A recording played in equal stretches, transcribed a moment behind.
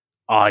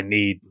I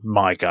need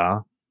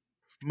MyGarrrrr.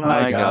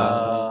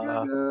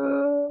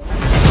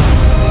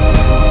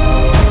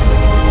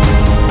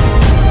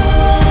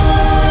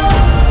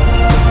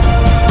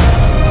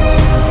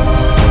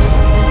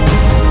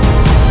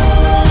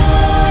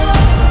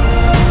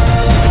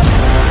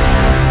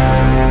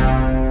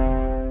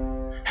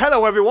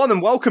 Hello everyone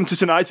and welcome to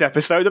tonight's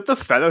episode of the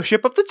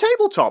Fellowship of the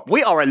Tabletop.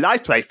 We are a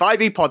live play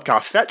 5e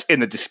podcast set in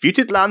the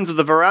disputed lands of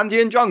the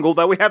Varandian jungle,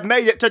 though we have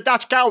made it to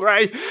Dash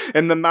Calray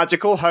in the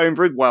magical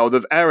homebrewed world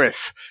of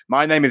Erith.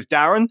 My name is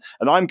Darren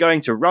and I'm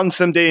going to run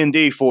some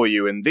D&D for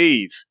you, and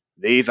these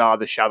are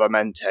the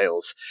Shadowmend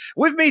tales.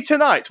 With me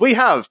tonight we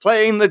have,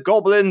 playing the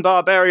Goblin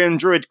Barbarian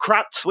Druid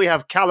Kratz, we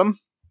have Callum.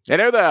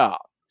 Hello there.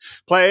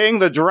 Playing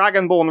the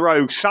Dragonborn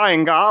Rogue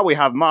Sayengar, we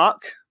have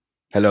Mark.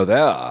 Hello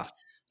there.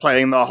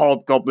 Playing the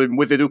Hobgoblin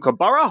Wizard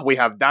Ukabara, we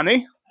have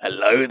Danny.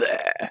 Hello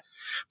there.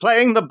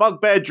 Playing the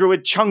Bugbear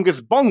Druid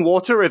Chungus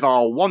Bongwater is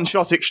our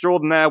one-shot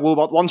extraordinaire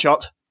Wilbot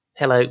One-Shot.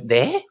 Hello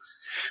there.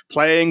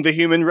 Playing the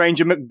Human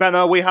Ranger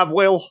McBenna, we have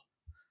Will.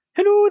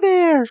 Hello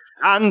there.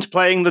 And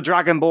playing the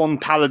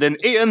Dragonborn Paladin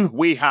Ian,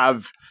 we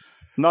have...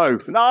 No,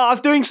 I was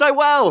doing so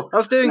well. The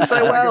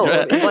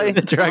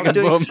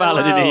Dragonborn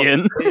Paladin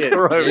Ian.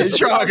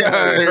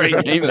 Drago.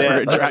 Great name for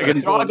a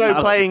Dragonborn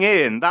Drago playing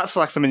Ian. That's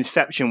like some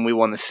Inception we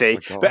want to see.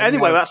 But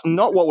anyway, that's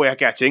not what we're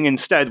getting.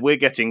 Instead, we're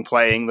getting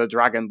playing the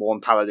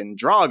Dragonborn Paladin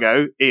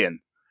Drago, Ian.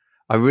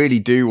 I really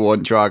do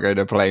want Drago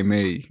to play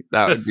me.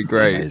 That would be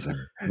great.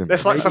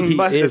 There's like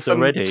somewhere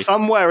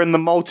in the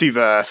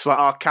multiverse, like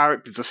our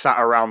characters are sat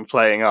around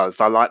playing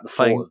us. I like the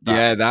thought of that.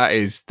 Yeah,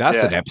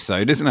 that's an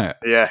episode, isn't it?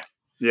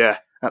 Yeah,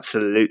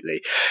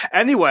 absolutely.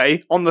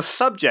 Anyway, on the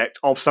subject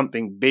of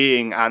something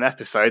being an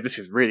episode, this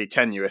is really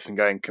tenuous and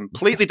going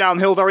completely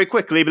downhill very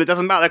quickly, but it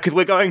doesn't matter because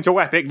we're going to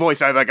epic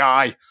voiceover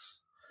guy.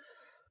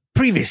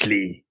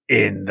 Previously,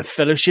 in the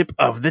Fellowship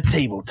of the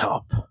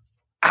Tabletop,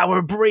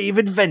 our brave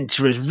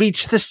adventurers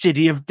reached the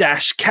city of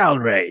Dash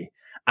Calray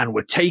and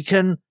were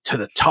taken to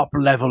the top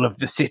level of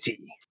the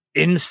city.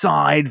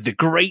 Inside the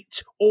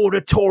great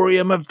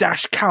auditorium of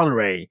Dash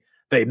Calray,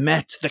 they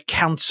met the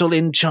council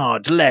in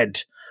charge,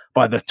 led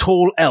by the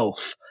tall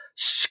elf,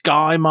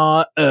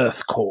 Skymar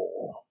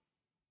Earthcore.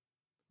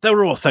 There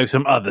were also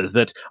some others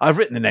that I've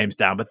written the names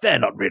down, but they're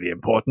not really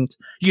important.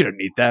 You don't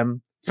need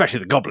them, especially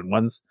the goblin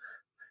ones.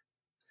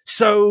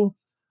 So,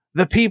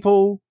 the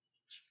people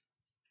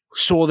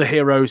saw the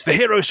heroes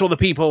saw the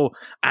people,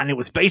 and it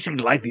was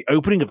basically like the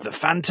opening of the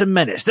Phantom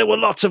Menace. There were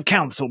lots of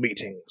council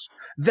meetings.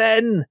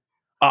 Then,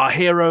 our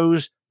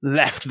heroes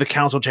left the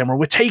council chamber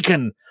and were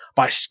taken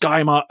by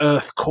Skymar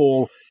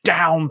Earthcall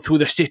down through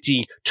the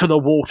city to the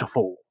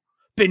waterfall.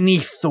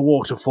 Beneath the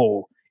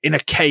waterfall, in a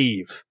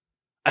cave,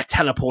 a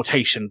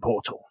teleportation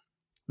portal.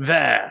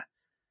 There,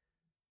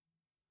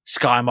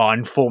 Skymar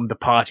informed the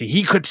party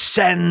he could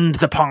send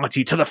the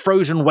party to the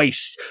frozen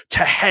wastes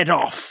to head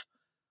off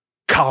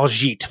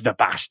Khajiit the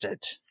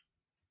Bastard.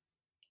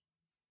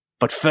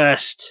 But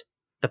first,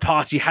 the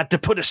party had to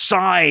put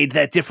aside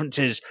their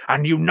differences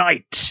and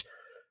unite.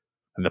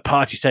 And the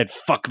party said,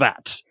 fuck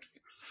that.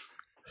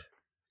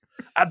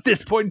 At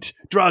this point,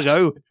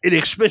 Drago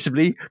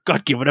inexplicably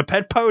got given a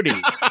pet pony.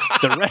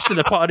 The rest of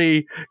the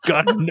party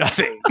got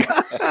nothing.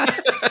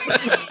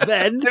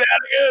 Then,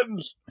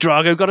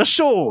 Drago got a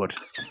sword.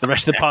 The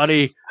rest of the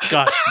party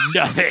got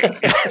nothing.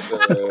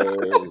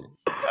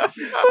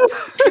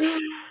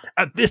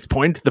 At this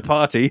point, the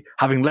party,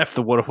 having left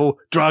the waterfall,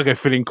 Drago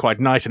feeling quite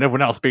nice and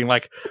everyone else being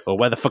like, well,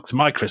 where the fuck's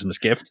my Christmas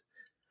gift?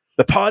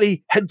 The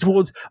party head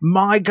towards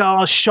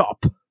MyGarrrr's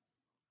shop.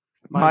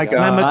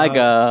 MyGarrrrr.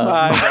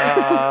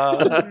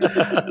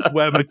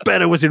 Where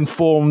McBenna was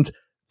informed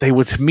they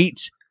would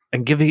meet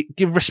and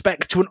give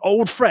respect to an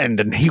old friend,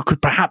 and he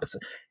could perhaps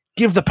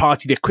give the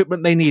party the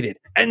equipment they needed.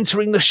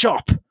 Entering the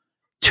shop,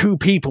 two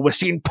people were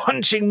seen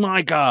punching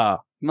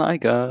MyGarrrrr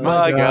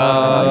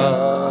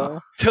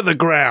to the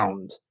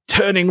ground.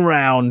 Turning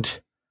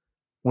round,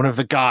 one of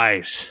the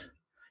guys,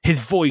 his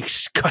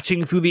voice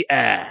cutting through the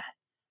air,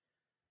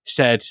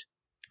 said,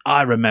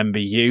 I remember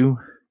you.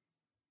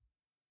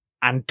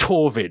 And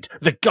Torvid,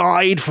 the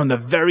guide from the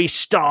very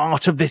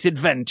start of this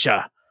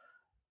adventure,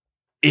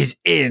 is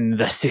in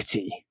the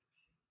city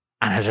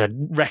and has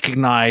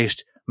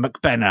recognized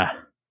McBenna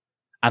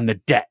and the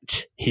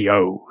debt he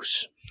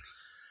owes.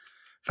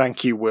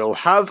 Thank you, Will.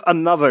 Have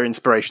another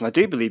inspiration. I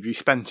do believe you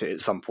spent it at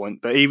some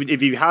point, but even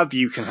if you have,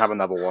 you can have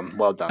another one.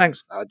 Well done.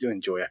 Thanks. I do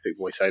enjoy epic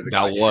voiceover.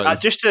 That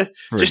was just to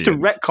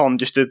retcon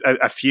just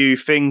a few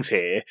things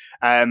here.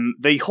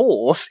 The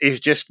horse is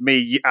just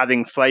me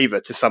adding flavour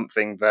to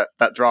something that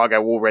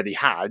Drago already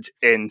had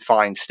in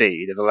Fine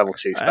Steed as a level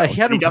 2 spell.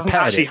 He doesn't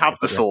actually have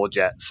the sword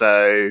yet,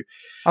 so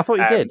I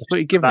thought he did. I thought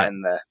he'd given that it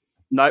in there.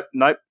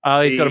 Nope.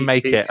 Oh, he's got to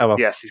make it. Oh, well.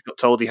 Yes, he's got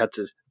told he had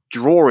to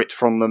draw it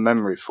from the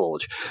memory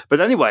forge. But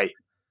anyway,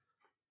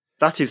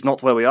 that is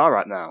not where we are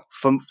right now.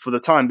 For the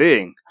time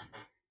being,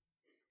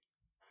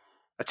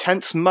 a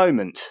tense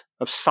moment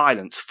of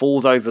silence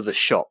falls over the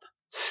shop,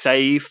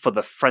 save for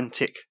the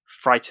frantic,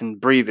 frightened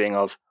breathing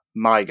of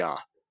MyGarrrrr.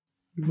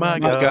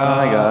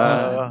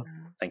 MyGarrrrr.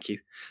 Thank you.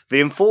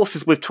 The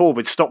enforcers with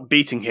Torvid stop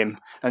beating him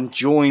and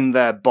join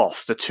their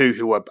boss, the two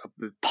who are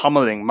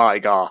pummeling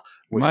MyGarrrr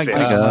with fists.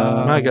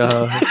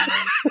 MyGarrrr.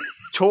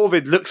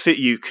 Torvid looks at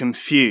you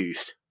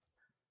confused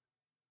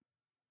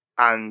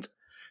and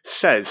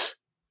says,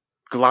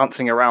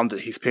 glancing around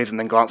at his peers and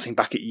then glancing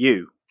back at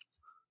you,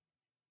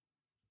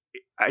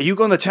 "Are you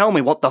going to tell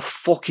me what the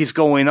fuck is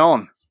going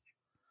on?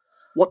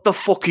 What the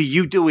fuck are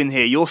you doing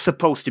here? You're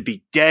supposed to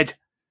be dead."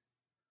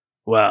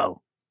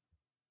 Well,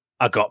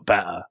 I got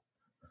better.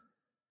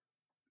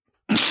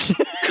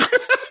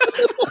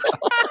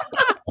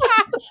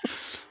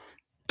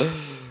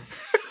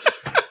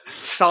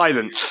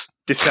 Silence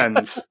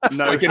descends.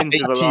 No Like an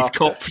hint of a 80s laughter.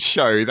 cop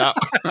show. That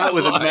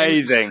was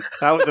amazing.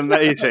 That was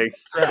amazing.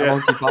 Yeah.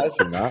 Monty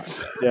Python,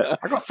 that. Yeah.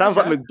 Sounds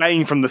like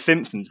McBain from The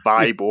Simpsons.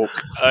 Bye, book.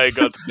 I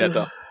got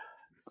better.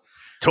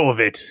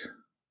 Torvid,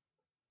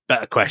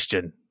 better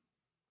question.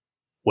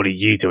 What are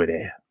you doing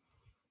here?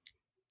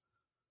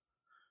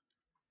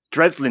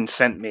 Dreslin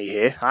sent me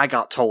here. I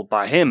got told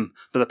by him,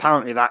 but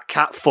apparently that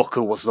cat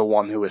fucker was the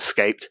one who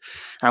escaped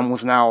and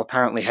was now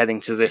apparently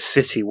heading to this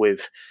city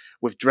with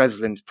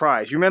Dreslin's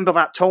prize. You remember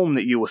that tome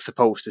that you were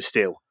supposed to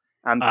steal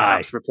and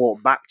perhaps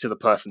report back to the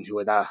person who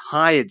had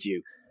hired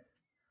you?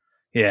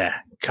 Yeah,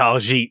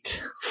 Khajiit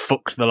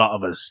fucked the lot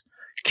of us,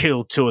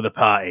 killed two of the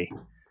party,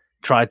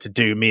 tried to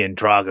do me and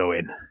Drago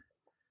in.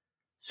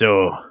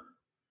 So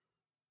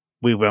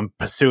we were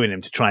pursuing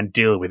him to try and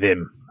deal with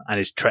him and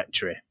his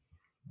treachery.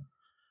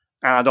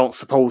 And I don't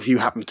suppose you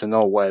happen to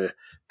know where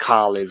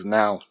Carl is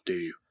now, do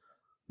you?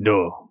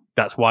 No,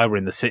 that's why we're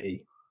in the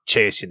city,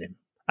 chasing him,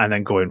 and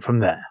then going from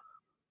there.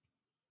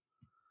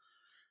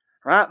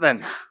 Right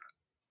then.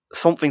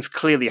 Something's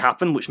clearly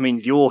happened, which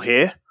means you're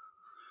here.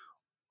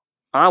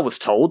 I was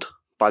told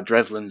by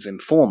Dreslin's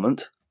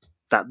informant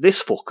that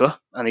this fucker,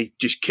 and he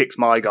just kicks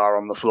MyGarrrr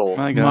on the floor.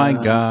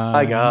 MyGarrrr.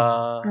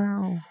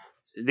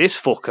 This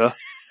fucker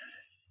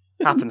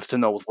happens to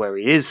know where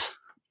he is.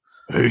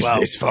 Who's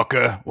this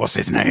fucker? What's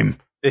his name?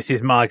 This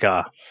is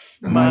MyGarrrr.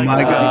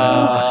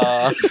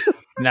 MyGarrrr.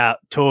 Now,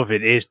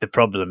 Torvid, is the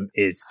problem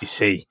is, you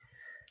see,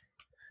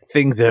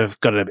 things have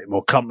got a bit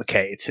more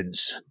complicated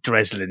since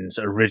Dreslin's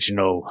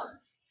original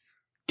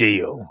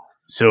deal.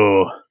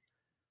 So,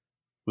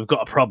 we've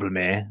got a problem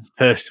here.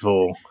 First of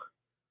all,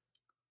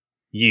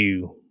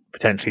 you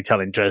potentially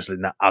telling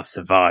Dreslin that I've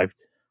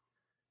survived.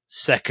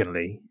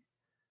 Secondly,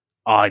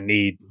 I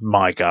need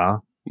MyGarrrr.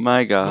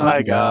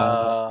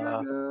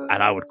 MyGarrrr.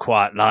 And I would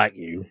quite like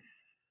you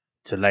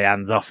to lay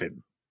hands off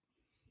him.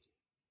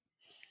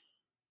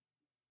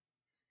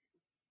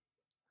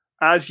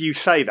 As you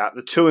say that,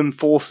 the two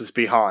enforcers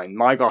behind,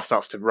 MyGarrrr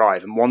starts to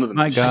rise, and one of them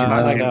smacks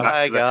him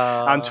back to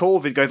them. And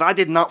Torvid goes, "I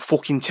did not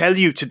fucking tell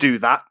you to do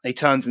that." He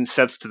turns and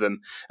says to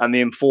them, and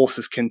the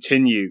enforcers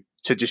continue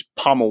to just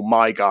pummel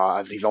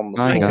MyGarrrr as he's on the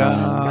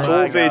floor.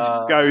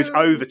 Torvid goes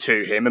over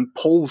to him and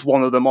pulls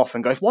one of them off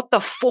and goes, "What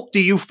the fuck do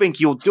you think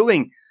you're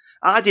doing?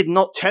 I did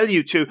not tell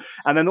you to."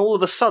 And then all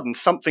of a sudden,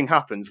 something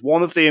happens.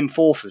 One of the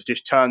enforcers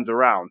just turns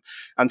around,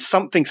 and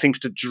something seems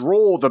to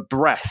draw the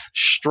breath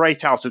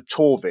straight out of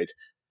Torvid.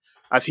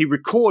 As he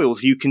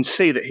recoils, you can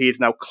see that he is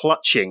now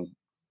clutching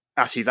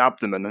at his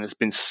abdomen and has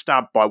been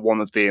stabbed by one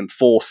of the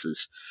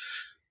enforcers.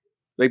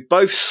 They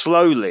both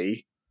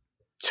slowly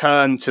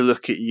turn to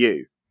look at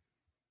you.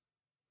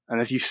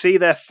 And as you see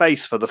their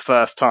face for the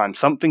first time,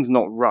 something's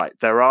not right.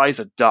 Their eyes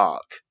are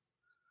dark.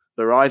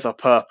 Their eyes are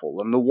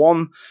purple. And the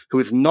one who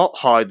is not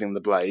hiding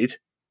the blade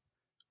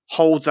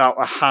holds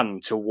out a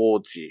hand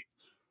towards you.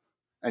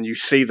 And you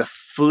see the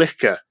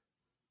flicker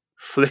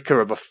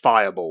of a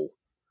fireball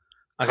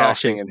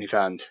casting in his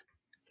hand.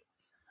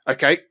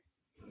 Okay.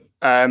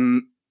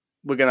 We're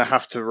going to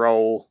have to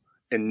roll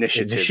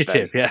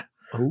initiative. Yeah.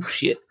 Oh,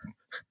 shit.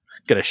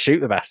 Gonna shoot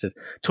the bastard.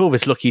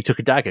 Torvid's lucky he took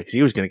a dagger because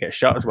he was going to get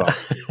shot as well.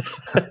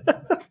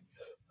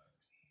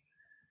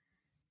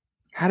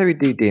 How do we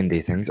do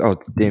D&D things? Oh,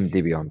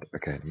 D&D Beyond.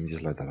 Okay, let me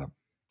just load that up.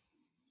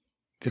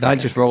 Did I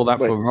just roll that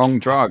for wrong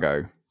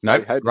Drago?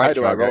 No, How right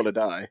do I Drago. roll a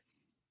die?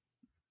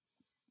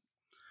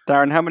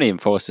 Darren, how many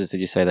enforcers did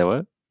you say there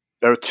were?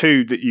 There are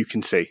two that you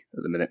can see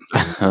at the minute.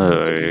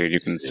 Oh, you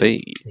can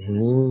see.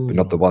 But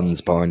not the ones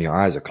by when your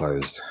eyes are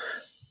closed.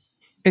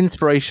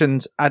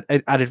 Inspirations add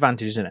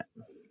advantage, isn't it?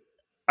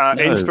 No.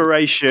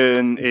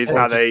 Inspiration is D6.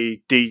 at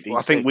a D.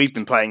 I think we've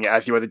been playing it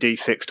as you add a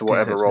D6 to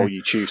whatever D6, roll yeah.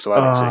 you choose to add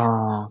it to.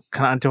 Oh,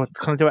 can I do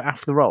it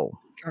after the roll?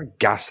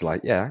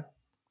 Gaslight, yeah.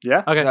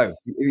 Yeah? Okay. No,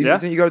 you Yeah?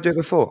 think you got to do it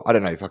before? I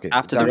don't know. Fuck it.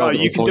 After the Darren, No, roll,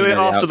 you can before do you it know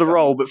the after the outcome.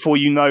 roll before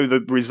you know the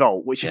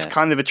result, which is Yeah.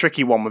 kind of a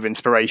tricky one with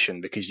inspiration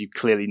because you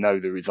clearly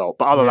know the result.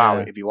 But I'll allow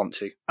Yeah. it if you want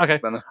to. Okay.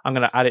 Brenna. I'm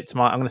going to add it to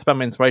I'm going to spend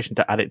my inspiration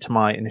to add it to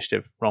my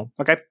initiative roll.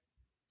 Okay.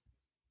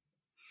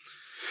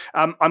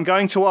 I'm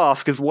going to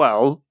ask as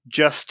well,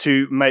 just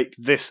to make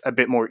this a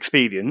bit more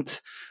expedient,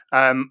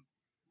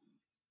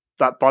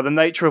 that by the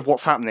nature of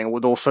what's happening, I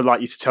would also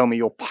like you to tell me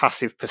your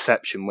passive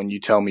perception when you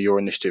tell me your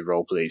initiative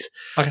roll, please.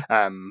 Okay.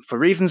 For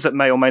reasons that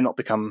may or may not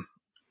become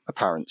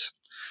apparent.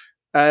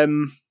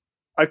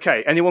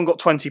 Okay, anyone got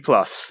 20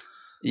 plus?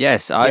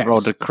 Yes, I Yes.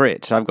 rolled a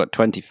crit. I've got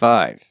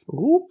 25.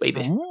 Ooh,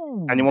 baby.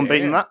 Anyone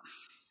beating that?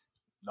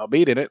 Not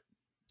beating it.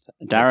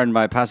 Darren,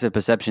 my passive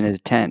perception is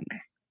 10.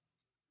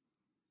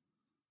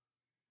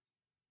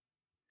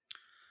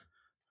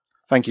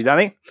 Thank you,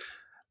 Danny.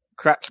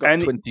 Krat's got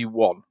Any-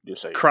 21, you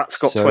say. Krat's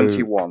got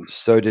 21.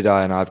 So did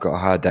I, and I've got a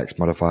higher dex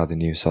modifier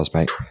than you,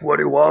 Sosmate.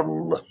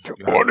 21.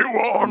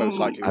 Most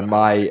likely. And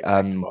my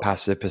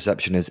passive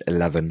perception is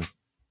 11.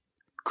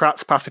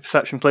 Krat's passive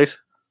perception, please.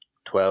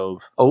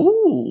 12.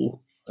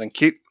 Oh.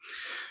 Thank you.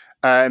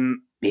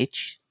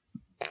 Bitch.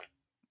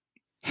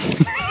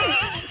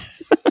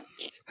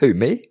 Who,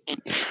 me?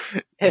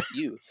 Yes,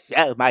 you.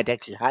 Yeah, my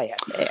dex is higher.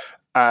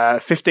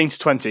 15 to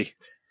 20.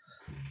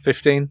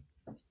 15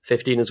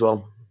 15 as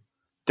well.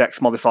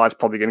 Dex modifier is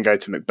probably going to go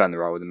to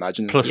McBenner, I would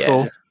imagine. plus Yeah.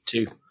 4.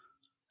 2.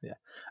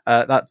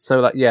 I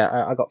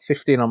got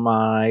 15 on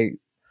my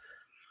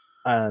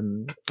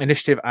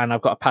initiative, and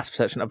I've got a pass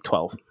perception of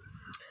 12.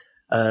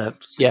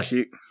 Yeah,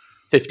 Cute.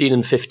 15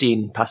 and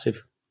 15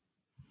 passive.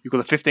 You've got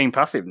a 15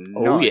 passive.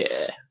 Oh, Nice.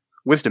 yeah.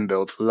 Wisdom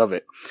builds. Love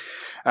it.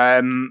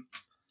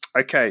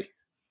 Okay.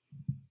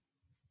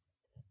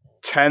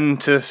 10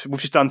 to... We've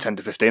just done 10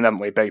 to 15, haven't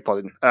we? Beg your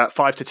pardon.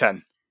 5 to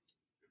 10.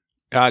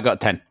 I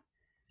got 10.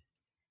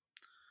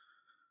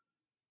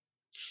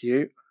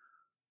 Cute.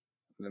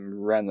 And then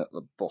Ren at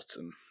the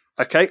bottom.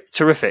 Okay,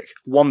 terrific.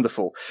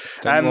 Wonderful.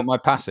 Don't you want my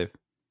passive?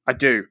 I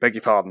do. Beg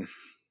your pardon.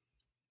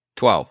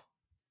 12.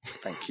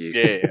 Thank you.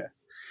 Yeah.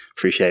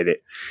 Appreciate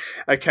it.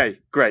 Okay,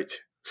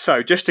 great.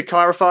 So just to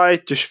clarify,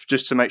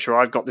 just to make sure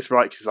I've got this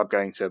right, because I'm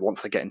going to,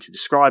 once I get into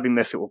describing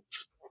this, it will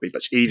be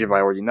much easier if I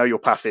already know your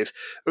passives.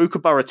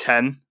 Ukabara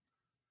 10,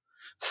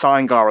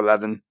 Cyangar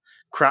 11,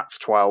 Kratz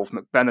 12,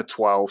 McBenna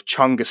 12,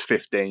 Chungus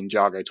 15,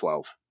 Jargo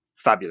 12.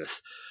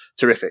 Fabulous.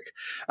 Terrific.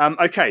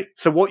 Okay,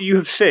 so what you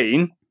have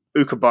seen,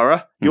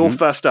 Ukabara, you're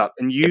first up,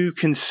 and you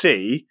can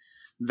see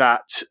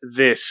that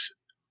this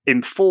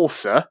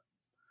enforcer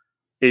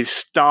is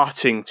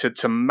starting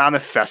to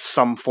manifest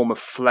some form of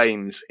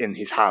flames in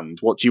his hand.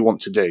 What do you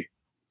want to do?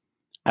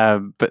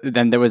 But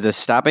then there was a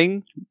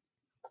stabbing.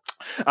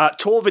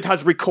 Torvid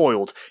has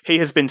recoiled. He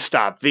has been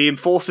stabbed. The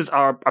enforcers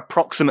are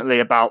approximately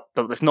about,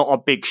 it's not a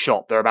big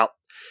shot, they're about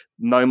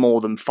no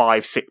more than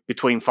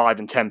between 5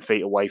 and 10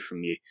 feet away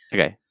from you.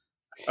 Okay.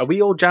 Are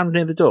we all jammed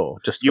near the door?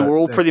 You were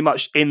all pretty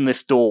much in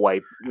this doorway.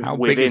 How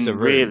big is the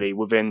room?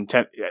 Within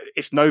 10.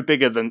 It's no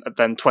bigger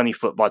than 20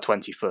 foot by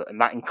 20 foot,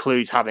 and that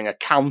includes having a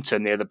counter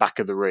near the back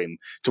of the room,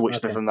 to which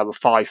there's another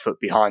 5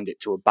 foot behind it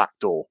to a back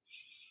door.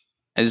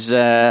 Is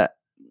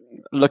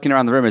looking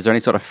around the room, is there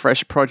any sort of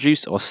fresh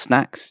produce or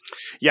snacks?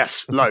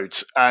 Yes,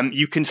 loads.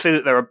 You can see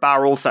that there are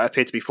barrels that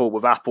appear to be full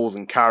with apples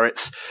and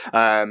carrots.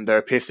 There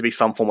appears to be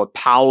some form of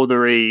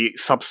powdery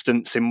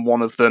substance in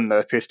one of them. There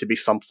appears to be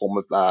some form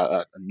of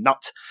a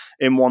nut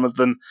in one of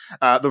them.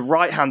 The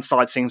right-hand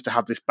side seems to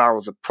have this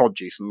barrels of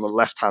produce, and the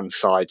left-hand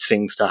side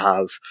seems to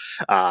have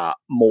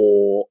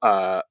more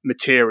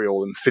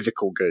material and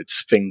physical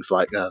goods, things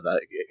like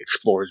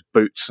explorers'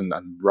 boots and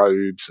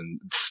robes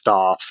and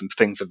staffs and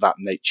things of that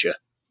nature.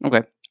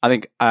 Okay. I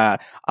think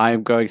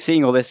I'm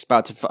seeing all this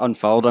about to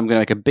unfold. I'm going to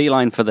make a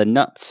beeline for the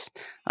nuts,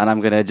 and I'm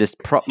going to just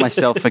prop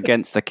myself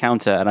against the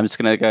counter, and I'm just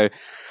going to go,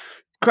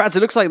 Kratz, it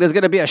looks like there's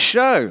going to be a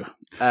show.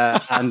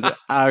 And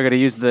I'm going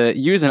to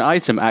use an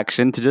item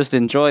action to just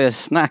enjoy a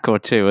snack or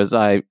two as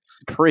I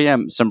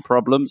preempt some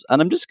problems,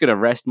 and I'm just going to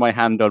rest my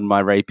hand on my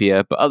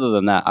rapier. But other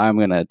than that, I'm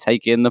going to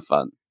take in the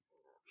fun.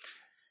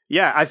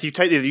 Yeah, as you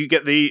take it, you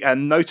get the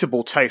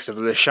notable taste of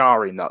the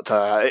lishari nut.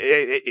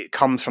 It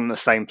comes from the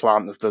same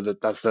plant as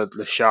the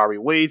lishari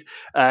weed.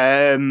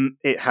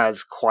 It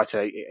has quite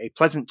a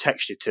pleasant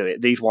texture to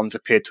it. These ones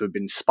appear to have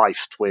been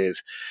spiced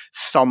with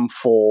some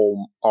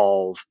form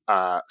of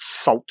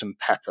salt and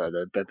pepper.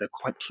 They're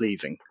quite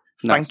pleasing.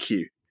 Nice. Thank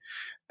you.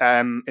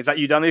 Is that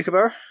you done,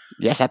 Ukabara?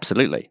 Yes,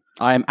 absolutely.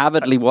 I am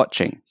avidly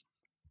watching.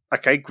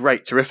 Okay,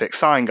 great, terrific.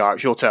 Cyangar,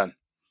 it's your turn.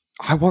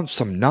 I want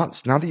some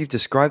nuts. Now that you've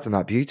described them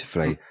that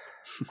beautifully,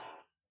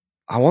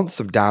 I want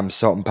some damn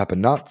salt and pepper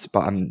nuts.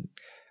 But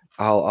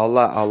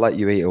I'll let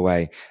you eat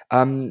away.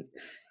 I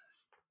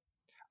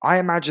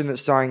imagine that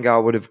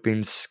Cyangar would have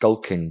been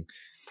skulking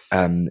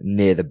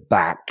near the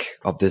back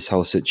of this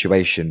whole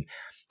situation,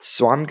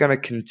 so I'm going to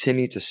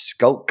continue to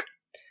skulk.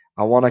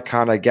 I want to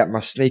kind of get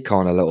my sneak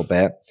on a little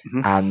bit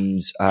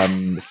and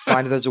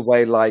find if there's a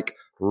way like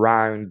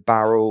round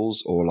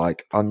barrels or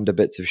like under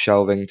bits of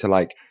shelving to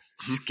like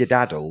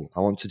skedaddle. I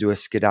want to do a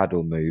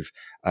skedaddle move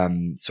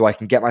so I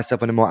can get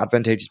myself in a more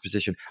advantageous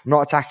position. I'm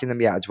not attacking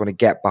them yet. I just want to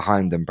get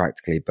behind them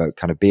practically, but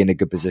kind of be in a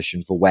good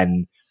position for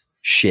when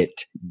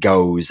shit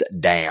goes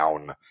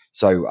down.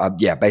 So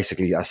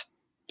basically I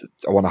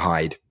want to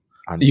hide.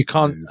 And You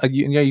can't.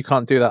 You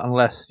can't do that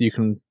unless you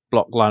can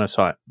block line of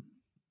sight.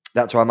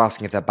 That's why I'm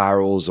asking if they're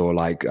barrels or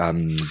like.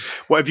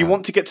 Well, if you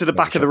want to get to the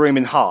back of the room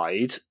and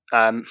hide,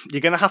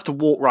 you're going to have to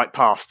walk right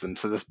past them.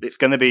 So it's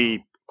going to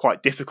be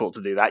quite difficult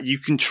to do that. You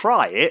can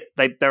try it.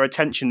 Their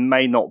attention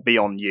may not be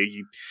on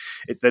you.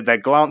 They're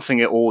glancing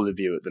at all of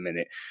you at the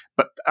minute.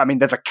 But I mean,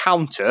 there's a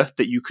counter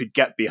that you could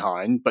get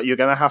behind, but you're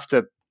going to have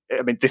to.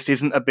 I mean, this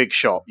isn't a big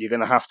shop. You're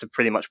going to have to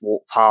pretty much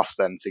walk past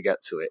them to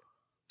get to it.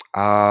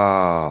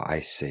 Ah,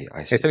 I see.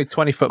 It's only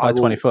 20 foot by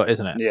 20 foot,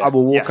 isn't it? Yeah. I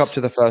will walk up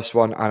to the first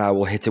one and I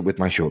will hit it with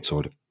my short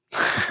sword.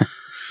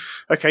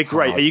 Okay,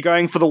 great. Hard. Are you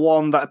going for the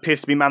one that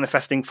appears to be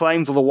manifesting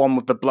flames, or the one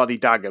with the bloody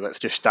dagger that's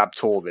just stabbed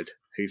Torvid,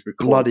 who's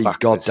Bloody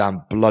backwards?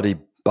 goddamn bloody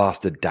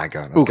bastard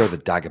dagger. Let's go with the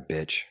dagger,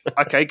 bitch.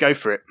 Okay, go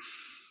for it.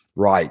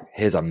 Right,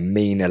 here's a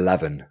mean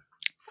 11.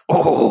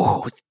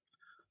 Oh,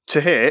 to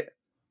hit,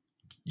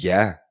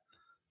 Yeah,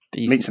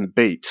 meets and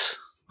beats.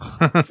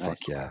 fuck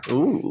yeah.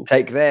 Ooh.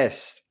 Take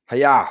this.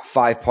 Hiya,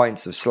 5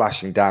 points of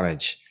slashing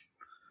damage.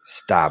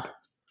 Stab.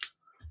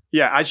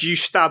 Yeah, as you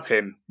stab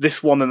him,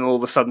 this one and all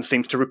of a sudden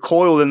seems to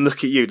recoil and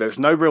look at you. There's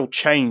no real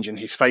change in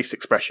his face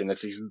expression.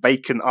 There's these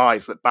vacant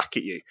eyes that back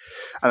at you.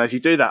 And as you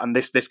do that, and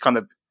this kind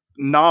of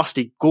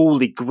nasty,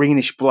 ghouly,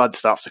 greenish blood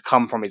starts to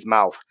come from his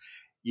mouth,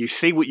 you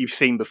see what you've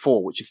seen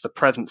before, which is the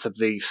presence of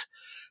these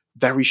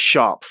very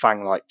sharp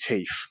fang-like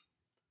teeth.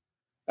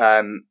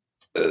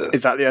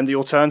 Is that the end of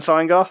your turn,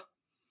 Cyangar?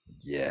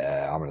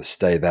 Yeah, I'm going to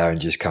stay there and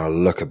just kind of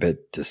look a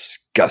bit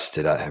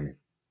disgusted at him.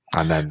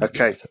 And then...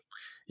 Okay.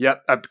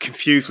 Yep, a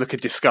confused look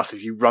of disgust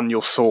as you run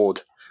your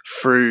sword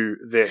through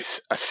this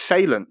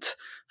assailant.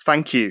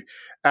 Thank you.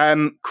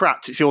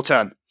 Kratz, it's your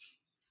turn.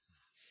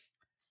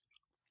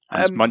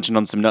 I'm just munching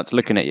on some nuts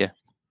looking at you.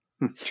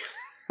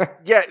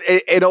 Yeah,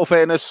 in all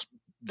fairness,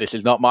 this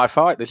is not my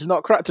fight. This is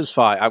not Kratz's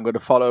fight. I'm going to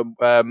follow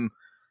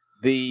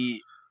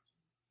the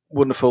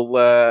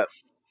wonderful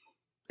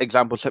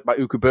example set by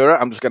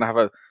Ukabura. I'm just going to have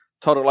a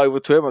toddle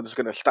over to him. I'm just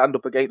going to stand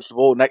up against the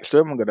wall next to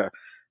him. I'm going to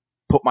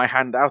put my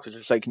hand out as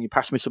to say, can you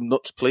pass me some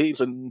nuts,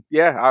 please? And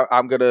yeah,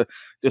 I'm going to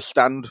just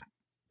stand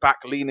back,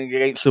 leaning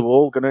against the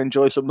wall, going to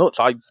enjoy some nuts.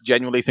 I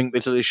genuinely think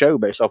this is a show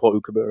based off what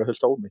Ukabura has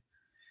told me.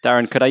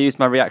 Darren, could I use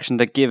my reaction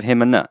to give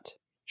him a nut?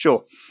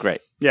 Sure.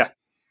 Great. Yeah.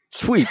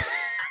 Sweet.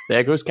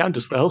 There goes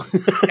counterspell.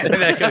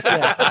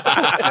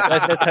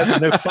 Let's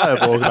hope no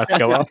fireballs about to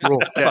go off.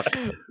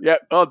 Yeah,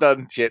 all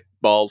done. Shit,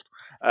 balls.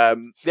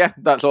 Yeah,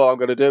 that's all I'm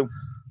going to do.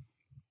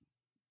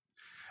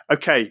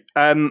 Okay.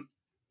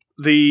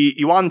 The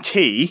Yuan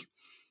Ti,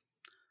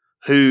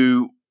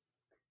 who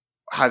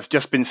has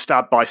just been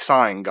stabbed by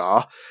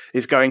Cyangar,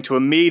 is going to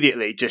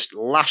immediately just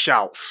lash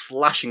out,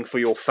 slashing for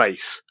your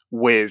face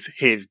with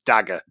his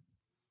dagger.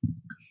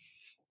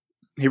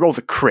 He rolls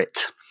a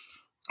crit.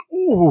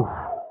 Ooh.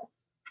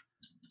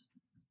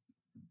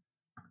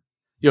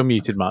 You're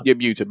muted, Mark. You're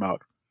muted,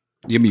 Mark.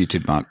 You're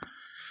muted, Mark.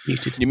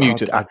 Muted. You're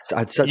muted. I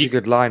had such a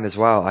good line as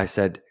well. I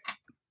said,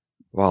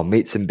 well,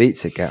 meets and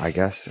beats it, I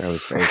guess. It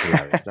was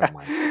hilarious. Never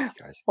mind,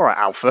 guys. All right,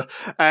 Alpha.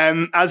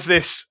 As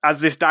this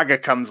dagger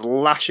comes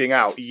lashing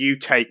out, you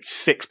take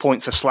 6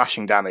 points of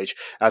slashing damage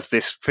as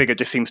this figure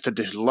just seems to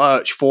just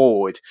lurch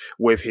forward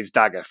with his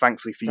dagger.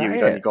 Thankfully for you,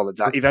 he's only got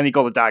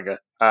a dagger.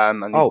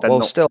 And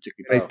still,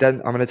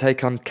 then I'm going to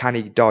take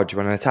Uncanny Dodge.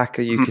 When an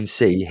attacker you can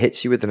see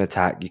hits you with an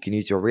attack, you can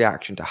use your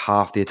reaction to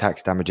half the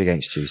attack's damage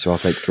against you. So I'll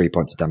take 3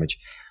 points of damage.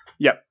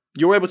 Yep.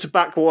 You're able to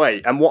back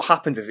away, and what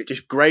happens is it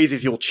just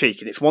grazes your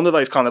cheek, and it's one of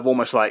those kind of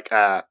almost like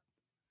cut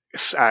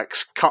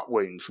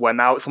wounds, where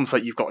now it's almost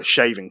like you've got a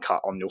shaving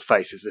cut on your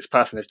face, as this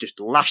person has just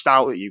lashed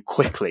out at you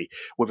quickly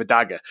with a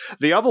dagger.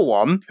 The other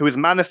one, who is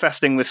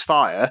manifesting this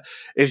fire,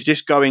 is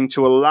just going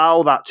to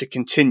allow that to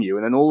continue,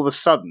 and then all of a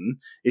sudden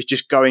is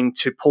just going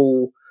to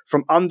pull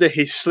from under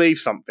his sleeve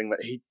something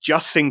that he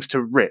just seems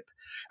to rip.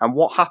 And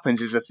what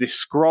happens is that this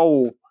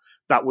scroll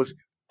that was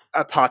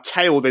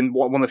partailed in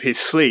one of his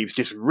sleeves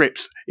just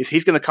rips.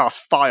 He's going to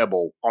cast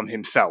Fireball on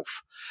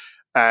himself.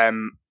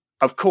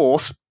 Of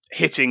course,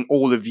 hitting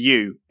all of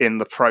you in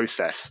the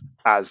process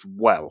as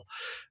well.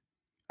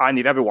 I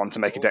need everyone to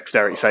make a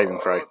dexterity saving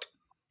throw.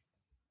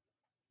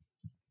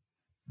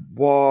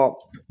 What?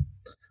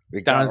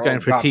 Darren's going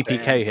for a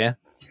TPK here.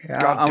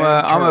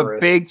 I'm a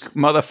big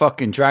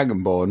motherfucking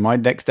dragonborn. My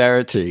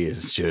dexterity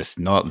is just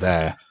not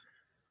there.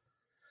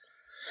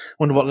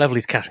 Wonder what level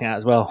he's casting out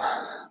as well.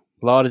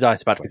 A lot of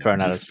dice about to be thrown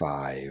at us.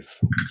 5.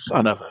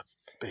 Son of a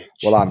bitch.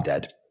 Well, I'm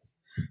dead.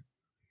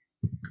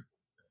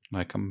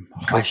 Like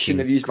I shouldn't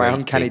have used my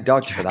uncanny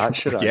dodge for that,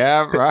 should I?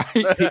 Yeah,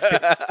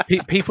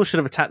 right. People should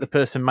have attacked the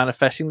person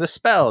manifesting the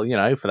spell,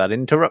 for that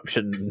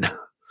interruption.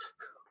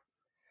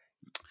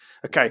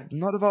 Okay.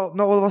 Not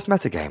all of us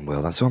metagame,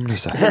 Will. That's what I'm going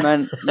to say. Hey,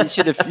 man, you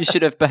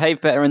should have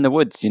behaved better in the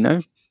woods, Yeah.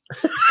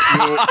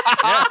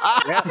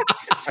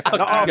 Not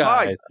our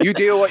fight. You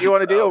deal what you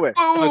want to deal with.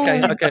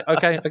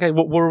 Okay.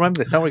 We'll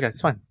remember this. Don't worry, guys.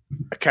 It's fine.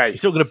 Okay. You're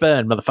still going to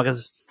burn,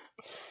 motherfuckers.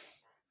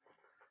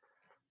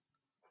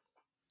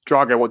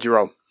 Drago, what'd you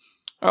roll?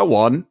 A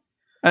 1.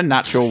 A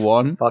natural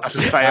 1. That's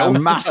a fail.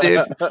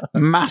 A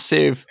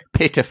massive,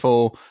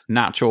 pitiful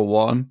natural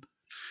 1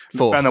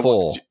 for Benna,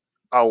 4.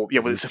 Oh, yeah,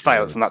 well, it's a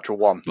fail. It's a natural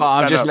 1. Well,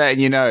 I'm Benna, just letting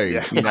you know.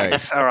 Yeah, You know.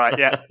 All right,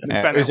 yeah.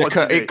 Yeah,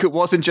 Benna, it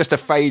wasn't just a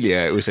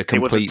failure; it was a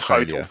complete it was a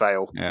total failure.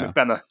 fail. Yeah.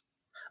 Benna,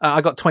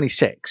 I got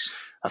 26.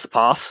 that's a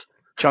pass.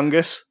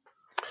 Chungus,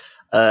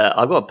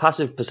 I've got a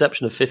passive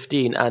perception of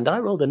 15, and I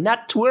rolled a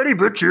nat 20,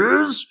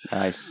 bitches.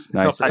 Nice.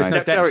 that's a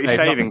dexterity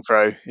saving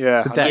throw. Yeah.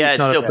 It's a dex, Yeah, it's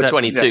not still a for dex.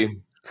 22.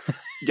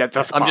 Yeah,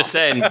 that's I'm just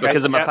saying,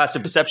 because of my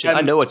passive perception,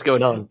 I know what's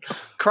going on.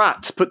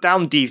 Kratz, put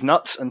down these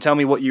nuts and tell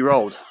me what you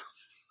rolled.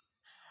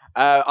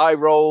 I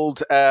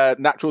rolled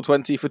natural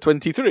 20 for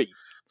 23.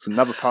 It's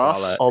another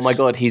pass. Oh my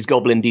god, he's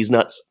gobbling these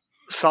nuts.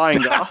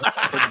 Singer,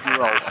 what did you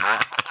roll?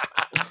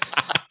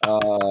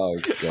 Oh,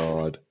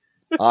 God.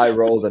 I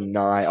rolled a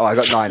 9. Oh, I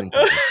got 9 in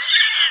total.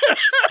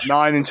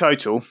 9 in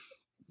total?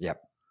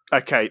 Yep.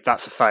 Okay,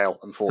 that's a fail, So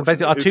unfortunately.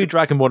 basically, our 2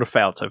 dragonborn have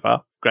failed so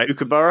far. Great.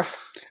 Ukabura?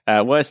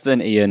 Worse than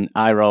Ian,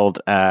 I rolled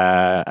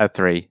a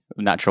 3.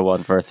 Natural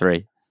 1 for a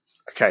 3.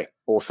 Okay,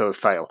 also a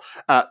fail.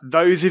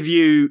 Those of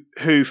you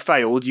who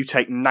failed, you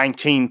take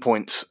 19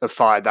 points of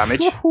fire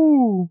damage.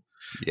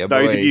 Yeah,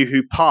 Those boy. of you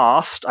who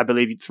passed, I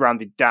believe it's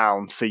rounded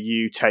down, so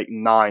you take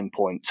 9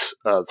 points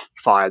of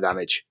fire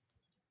damage.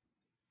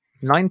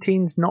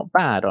 19's not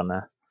bad on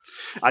a...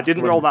 I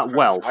didn't roll that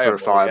well for a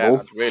fireball.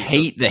 that's really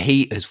Hate the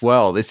heat as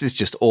well. This is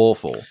just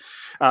awful.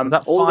 Was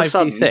that all of a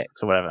sudden, 5d6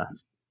 or whatever?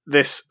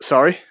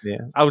 sorry? Yeah.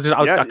 I rolled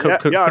I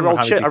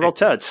rolled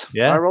turds.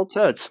 Yeah? I rolled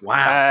turds.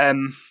 Wow.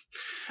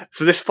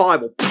 So this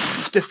fireball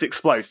just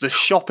explodes. The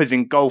shop is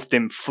engulfed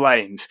in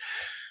flames.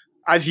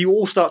 As you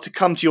all start to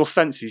come to your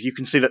senses, you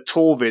can see that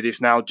Torvid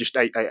is now just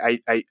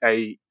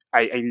a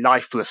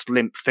lifeless,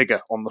 limp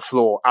figure on the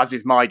floor, as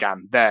is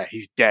Mygan. There,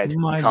 he's dead. You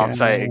can't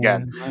say it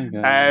again.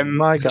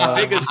 The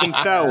figures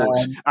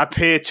themselves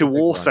appear to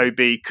also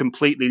be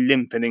completely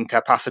limp and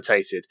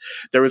incapacitated.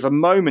 There is a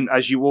moment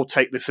as you all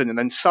take this in, and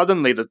then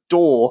suddenly the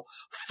door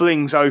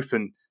flings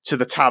open to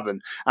the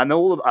tavern, and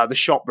all of the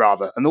shop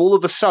rather, and all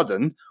of a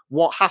sudden,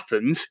 what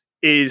happens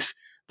is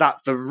that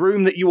the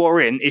room that you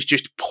are in is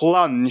just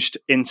plunged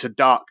into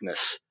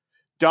darkness.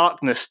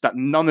 Darkness that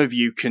none of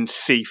you can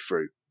see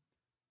through.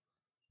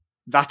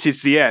 That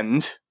is the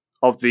end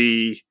of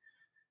the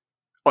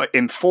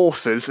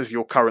enforcers, as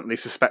you're currently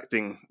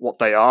suspecting what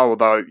they are,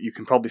 although you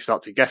can probably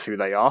start to guess who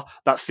they are.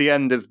 That's the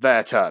end of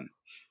their turn.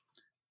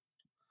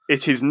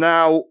 It is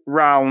now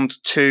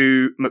round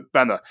to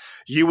McBenna.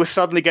 You were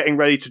suddenly getting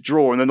ready to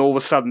draw, and then all of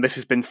a sudden this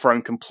has been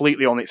thrown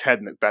completely on its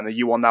head, McBenna.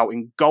 You are now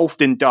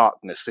engulfed in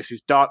darkness. This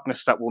is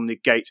darkness that will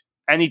negate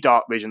any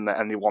dark vision that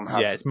anyone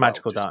has. Yeah, it's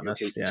magical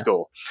darkness. Yeah.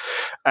 Score.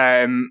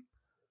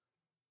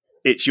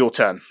 It's your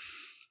turn.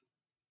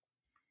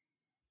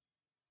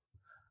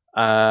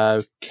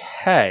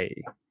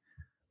 Okay.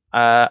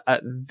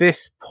 At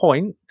this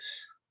point,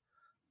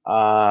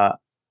 McBenna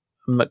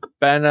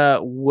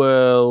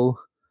will...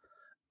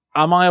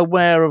 Am I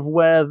aware of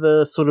where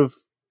the sort of...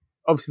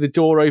 Obviously, the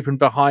door opened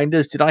behind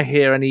us. Did I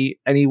hear any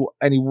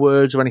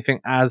words or anything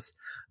as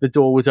the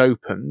door was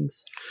opened?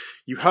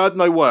 You heard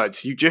no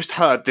words. You just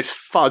heard this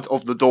thud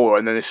of the door,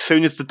 and then as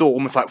soon as the door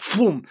almost like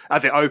floom,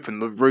 as it opened,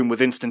 the room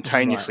was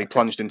instantaneously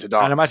plunged into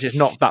darkness. And I imagine it's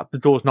not that the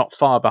door's not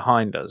far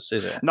behind us,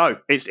 is it? No,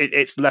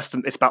 it's less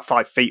than it's about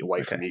 5 feet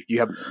away from you.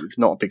 It's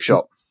not a big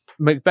shot.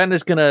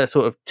 McBenna's going to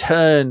sort of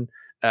turn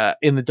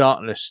in the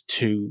darkness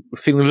to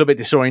feeling a little bit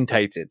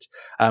disorientated,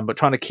 but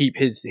trying to keep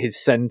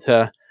his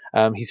center.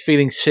 He's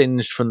feeling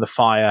singed from the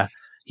fire.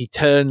 He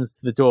turns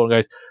to the door and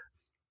goes,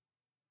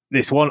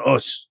 "This one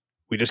us.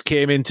 We just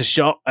came into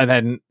shop, and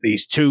then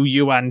these 2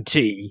 UNT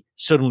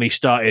suddenly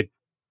started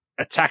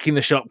attacking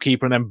the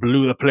shopkeeper and then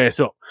blew the place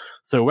up.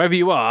 So wherever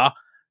you are,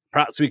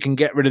 perhaps we can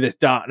get rid of this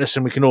darkness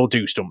and we can all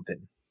do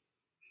something."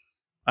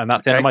 And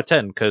that's the end of my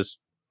turn, because,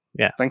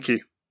 yeah. Thank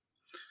you.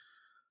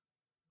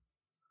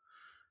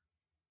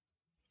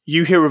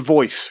 You hear a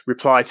voice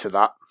reply to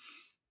that.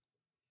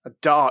 A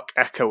dark,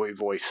 echoey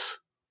voice.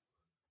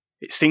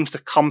 It seems to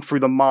come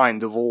through the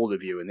mind of all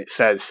of you, and it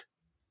says,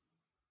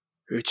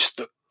 "It's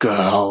the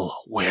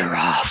girl we're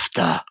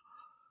after."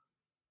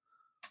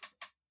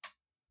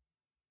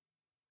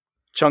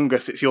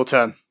 Chungus, it's your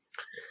turn.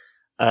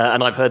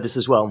 And I've heard this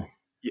as well.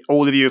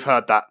 All of you have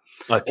heard that.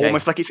 Okay.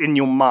 Almost like it's in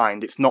your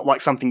mind. It's not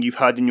like something you've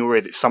heard in your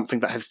ears. It's something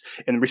that has,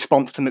 in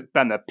response to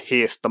McBenna,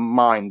 pierced the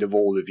mind of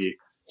all of you.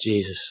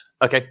 Jesus.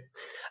 Okay.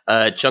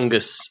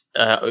 Chungus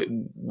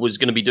was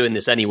going to be doing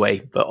this anyway,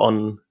 but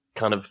on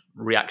kind of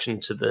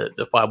reaction to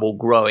the fireball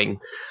growing,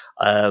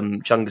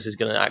 Chungus is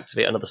going to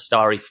activate another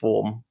starry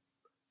form.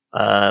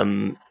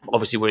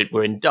 Obviously,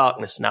 we're in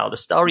darkness now. The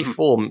starry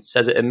form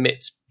says it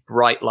emits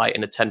bright light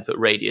in a 10-foot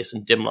radius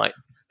and dim light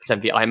for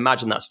 10 feet. I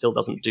imagine that still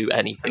doesn't do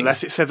anything.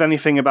 Unless it says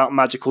anything about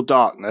magical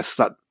darkness,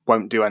 that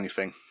won't do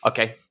anything.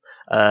 Okay.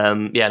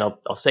 And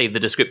I'll save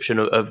the description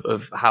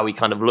of how he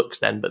kind of looks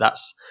then, but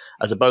that's,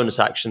 as a bonus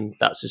action,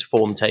 that's his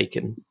form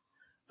taken.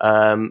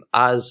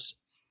 As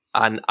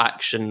an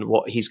action,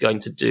 what he's going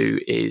to do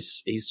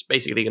is he's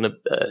basically going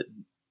to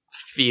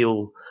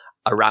feel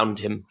around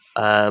him,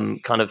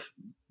 kind of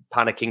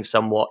panicking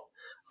somewhat.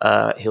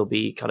 He'll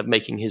be kind of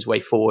making his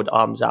way forward,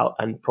 arms out,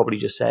 and probably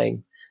just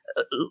saying,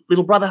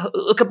 "Little brother,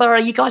 Ukabara,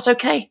 are you guys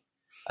okay?"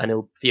 And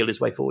he'll feel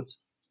his way forwards.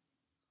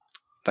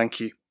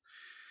 Thank you.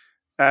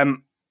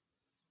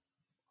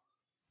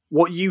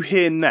 What you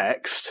hear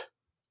next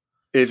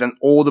is an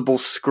audible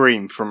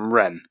scream from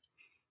Ren.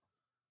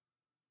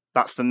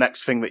 That's the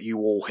next thing that you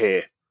all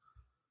hear.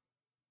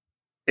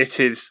 It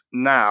is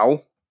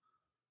now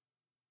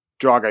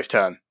Drago's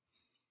turn.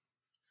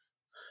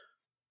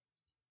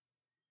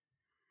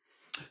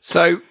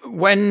 So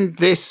when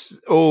this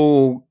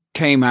all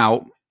came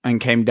out and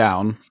came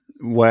down,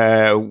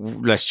 where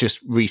let's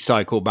just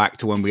recycle back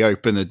to when we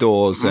opened the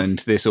doors and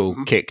this all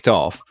kicked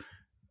off,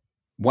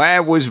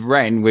 where was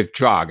Ren with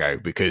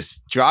Drago?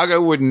 Because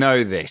Drago would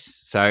know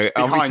this. So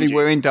obviously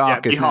we're in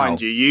darkness now.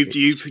 Behind you.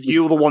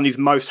 You're the one who's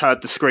most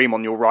heard the scream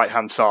on your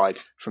right-hand side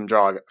from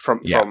Drago,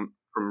 from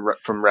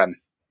Ren.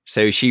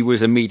 So she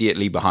was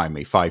immediately behind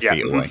me, 5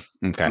 feet away.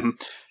 Okay.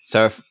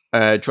 So if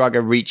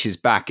Drago reaches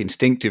back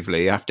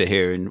instinctively after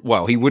hearing,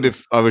 well, he would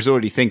have, I was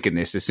already thinking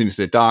this as soon as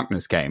the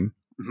darkness came,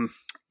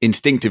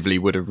 instinctively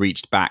would have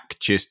reached back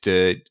just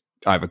to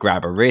either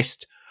grab a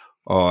wrist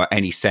or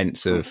any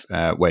sense of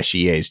where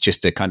she is,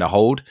 just to kind of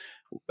hold.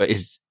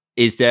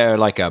 Is there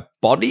like a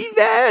body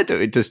there?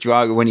 Does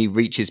Drago, when he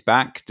reaches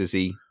back, does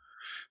he...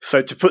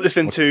 So to put this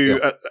into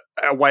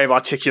a way of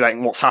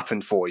articulating what's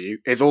happened for you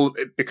is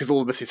because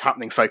all of this is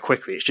happening so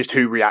quickly. It's just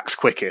who reacts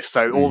quickest.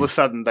 So all of a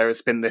sudden there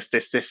has been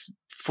this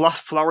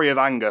flurry of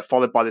anger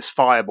followed by this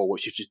fireball,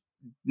 which has just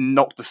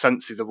knocked the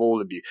senses of all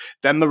of you.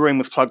 Then the room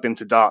was plugged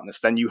into darkness.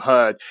 Then you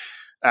heard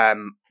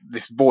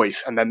this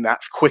voice, and then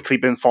that's quickly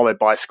been followed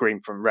by a scream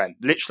from Ren.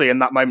 Literally in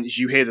that moment, as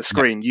you hear the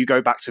scream, you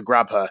go back to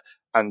grab her,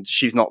 and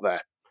she's not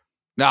there.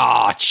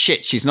 Ah,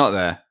 shit, she's not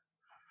there.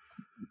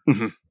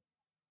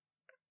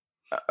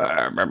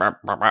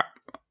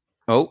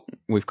 Oh,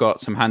 we've got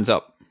some hands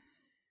up.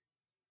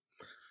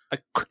 A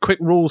quick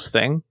rules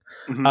thing.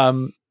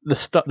 The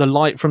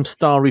light from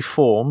starry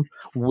form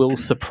will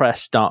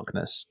suppress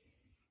darkness.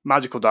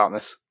 Magical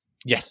darkness.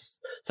 Yes.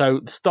 So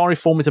the starry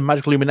form is a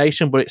magical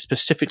illumination, but it's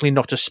specifically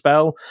not a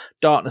spell.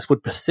 Darkness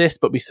would persist,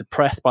 but be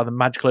suppressed by the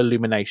magical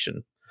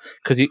illumination.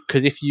 Because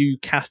if you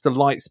cast a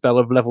light spell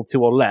of level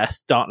 2 or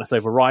less, darkness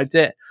overrides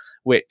it.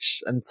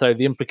 And so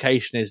the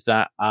implication is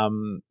that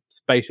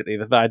basically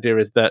the idea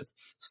is that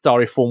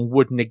starry form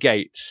would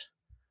negate.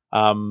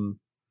 So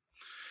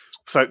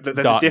there's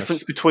a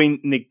difference between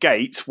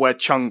negate, where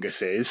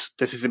Chungus is.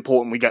 This is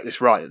important we get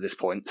this right at this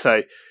point.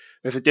 So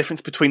there's a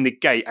difference between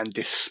negate and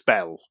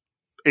dispel.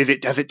 Has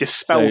it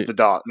dispelled the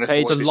darkness?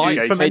 Page, or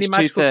page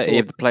 230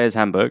 of the Player's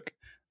Handbook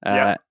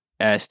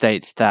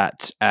states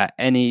that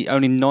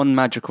only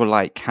non-magical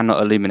light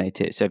cannot illuminate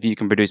it. So if you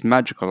can produce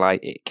magical light,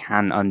 it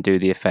can undo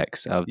the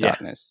effects of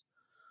darkness.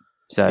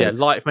 So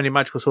light from any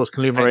magical source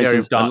can illuminate for the area of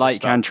instance, darkness. a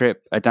light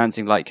cantrip, a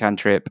dancing light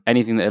cantrip,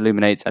 anything that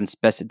illuminates and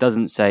it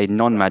doesn't say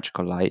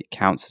non-magical light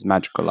counts as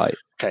magical light.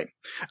 Okay.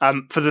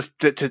 For this,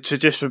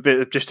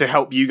 just to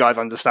help you guys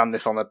understand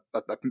this on a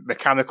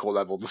mechanical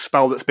level, the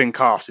spell that's been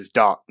cast is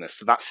darkness,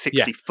 so that's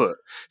 60 foot.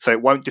 So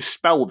it won't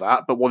dispel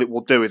that, but what it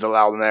will do is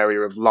allow an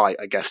area of light,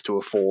 I guess, to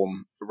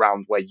form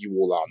around where you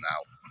all are now.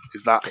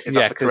 Is that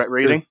the correct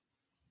reading?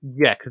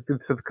 Because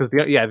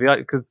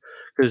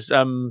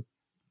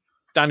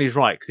Danny's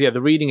right. Because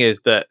the reading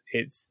is that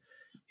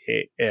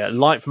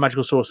light from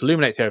magical source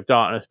illuminates the area of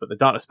darkness, but the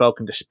darkness spell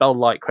can dispel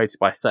light created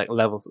by certain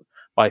levels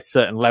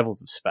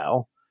of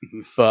spell.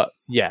 But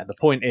the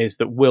point is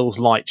that Will's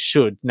light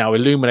should now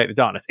illuminate the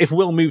darkness. If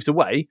Will moves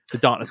away, the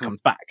darkness comes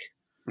back.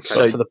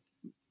 So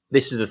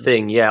this is the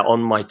thing.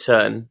 On my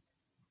turn,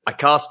 I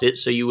cast it.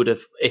 So you would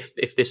have,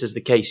 if this is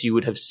the case, you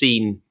would have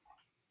seen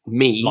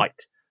me.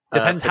 Light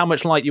depends how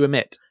much light you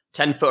emit.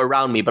 10 foot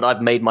around me, but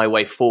I've made my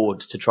way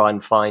forwards to try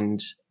and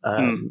find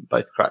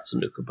both Kratz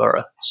and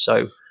MyGarrrrr.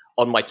 So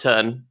on my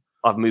turn,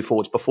 I've moved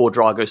forwards before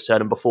Drago's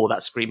turn and before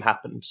that scream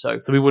happened. So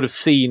we would have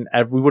seen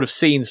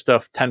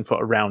stuff 10 foot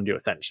around you,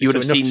 essentially. You would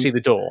have seen to see the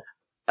door.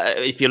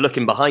 If you're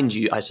looking behind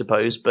you, I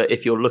suppose, but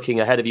if you're looking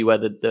ahead of you where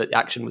the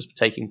action was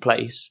taking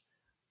place,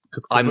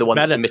 I'm the one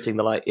that's emitting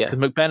the light. Yeah, because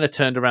McBenna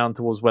turned around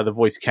towards where the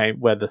voice came,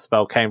 where the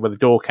spell came, where the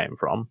door came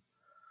from.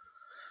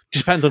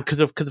 Just depends on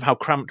because of how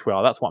cramped we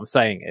are. That's what I'm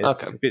saying.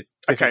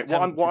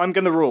 What I'm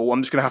going to rule,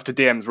 I'm just going to have to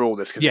DM's rule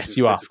this because this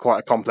is quite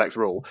a complex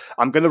rule.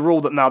 I'm going to rule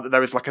that now that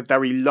there is like a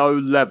very low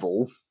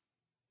level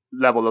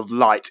of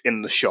light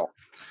in the shop,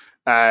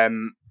 but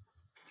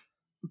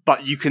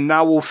you can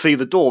now all see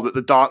the door. But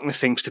the darkness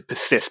seems to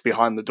persist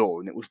behind the door,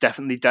 and it was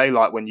definitely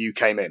daylight when you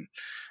came in.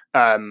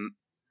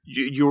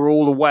 You're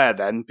all aware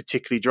then,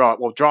 particularly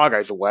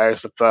Drago's aware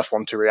is the first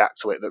one to react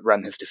to it that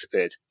Ren has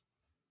disappeared.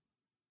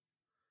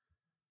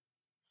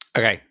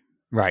 Okay,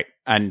 right.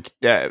 And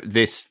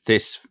this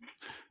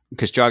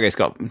because Drago's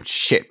got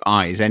shit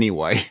eyes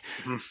anyway.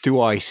 Do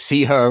I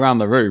see her around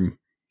the room?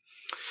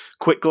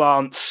 Quick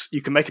glance.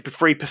 You can make a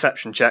free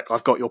perception check.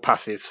 I've got your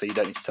passive, so you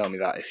don't need to tell me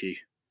that if you...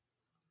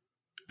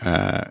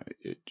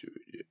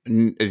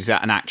 Is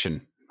that an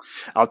action?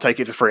 I'll take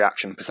it as a free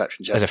action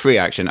perception check. As a free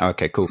action?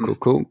 Okay, cool.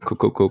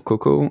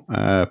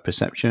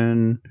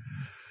 Perception.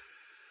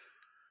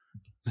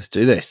 Let's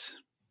do this.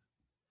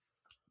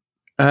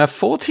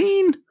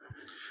 14?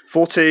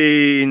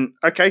 14.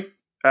 Okay.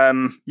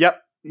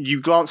 Yep.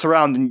 You glance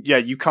around and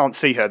you can't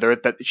see her.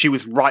 She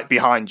was right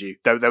behind you.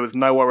 There was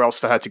nowhere else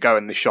for her to go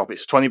in this shop.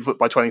 It's a 20 foot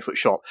by 20 foot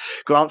shop.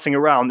 Glancing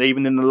around,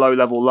 even in the low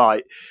level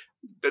light,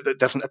 there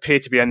doesn't appear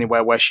to be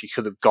anywhere where she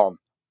could have gone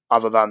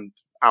other than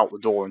out the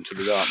door into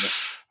the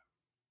darkness.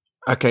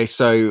 Okay,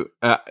 so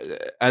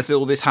as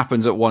all this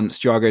happens at once,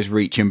 Drago's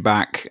reaching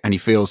back and he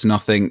feels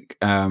nothing,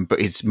 but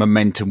his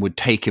momentum would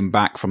take him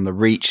back from the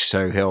reach,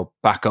 so he'll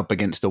back up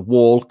against the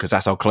wall, because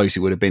that's how close he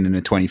would have been in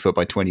a 20 foot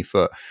by 20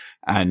 foot,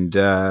 and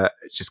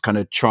just kind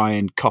of try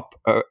and cup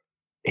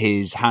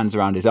his hands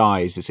around his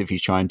eyes as if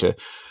he's trying to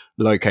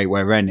locate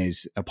where Ren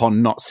is.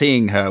 Upon not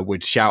seeing her,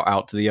 would shout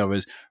out to the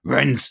others,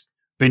 "Ren's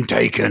been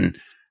taken!"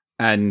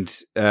 And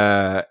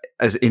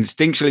as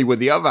instinctually with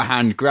the other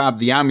hand, grab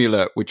the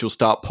amulet, which will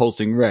start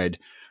pulsing red.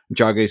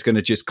 Drago is going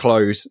to just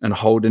close and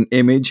hold an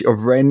image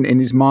of Ren in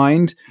his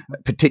mind,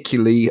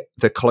 particularly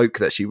the cloak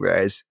that she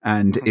wears,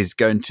 and is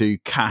going to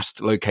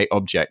cast Locate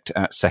Object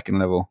at 2nd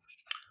level.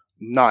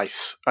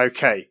 Nice.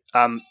 Okay.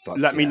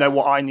 Let me know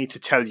what I need to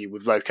tell you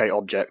with Locate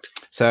Object.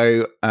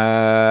 So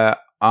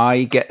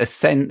I get a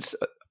sense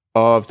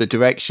of the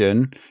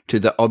direction to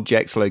the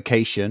object's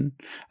location,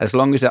 as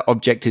long as that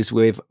object is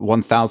with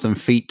 1,000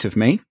 feet of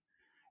me.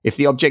 If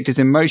the object is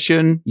in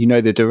motion, you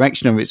know the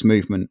direction of its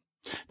movement.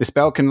 The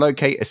spell can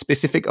locate a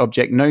specific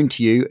object known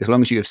to you as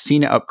long as you have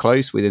seen it up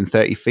close within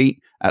 30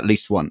 feet at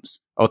least once.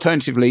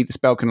 Alternatively, the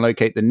spell can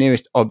locate the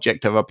nearest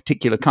object of a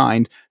particular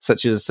kind,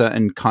 such as a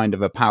certain kind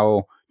of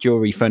apparel,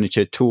 jewelry,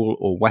 furniture, tool,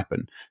 or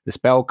weapon. The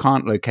spell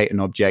can't locate an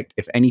object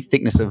if any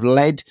thickness of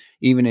lead,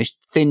 even a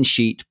thin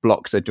sheet,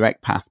 blocks a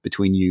direct path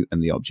between you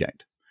and the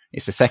object.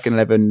 It's a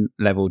 2nd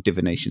level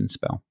divination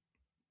spell.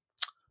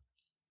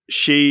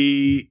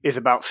 She is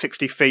about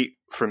 60 feet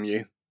from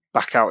you,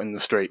 back out in the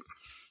street.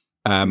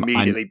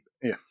 Immediately,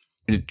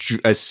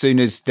 as soon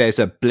as there's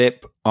a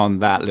blip on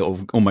that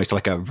little, almost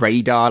like a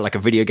radar, like a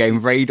video game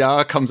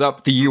radar comes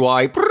up, the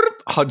UI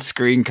HUD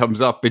screen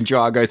comes up in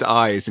Drago's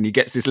eyes, and he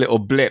gets this little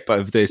blip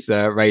of this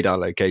radar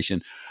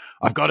location.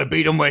 I've got to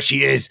beat him where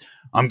she is.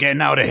 I'm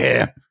getting out of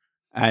here.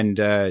 And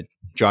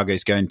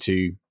Drago's going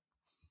to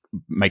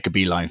make a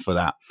beeline for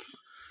that.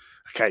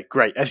 Okay,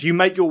 great. As you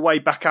make your way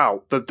back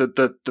out,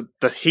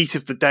 the heat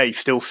of the day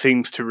still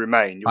seems to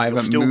remain. I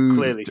haven't still moved.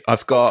 Clearly.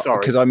 I've got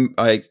because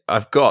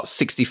I've got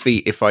 60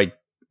 feet.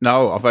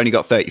 I've only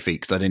got 30 feet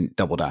because I didn't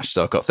double dash,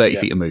 so I've got 30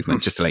 feet of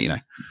movement. Just to let you know.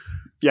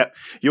 Yeah,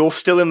 you're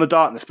still in the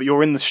darkness, but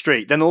you're in the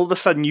street. Then all of a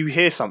sudden, you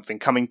hear something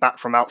coming back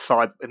from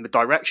outside in the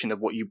direction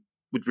of what you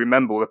would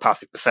remember with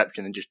passive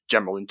perception and just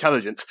general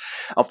intelligence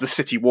of the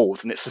city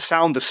walls. And it's the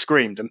sound of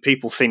screams and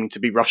people seeming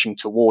to be rushing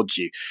towards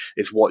you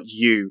is what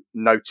you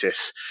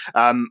notice.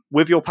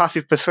 With your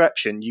passive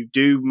perception, you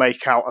do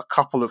make out a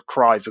couple of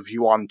cries of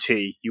Yuan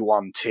Ti,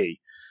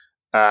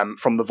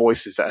 from the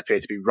voices that appear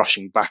to be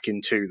rushing back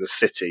into the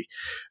city.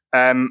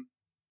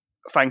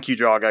 Thank you,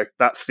 Drago.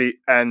 That's the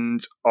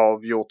end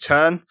of your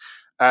turn.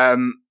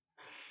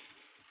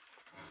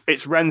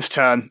 It's Ren's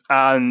turn,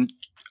 and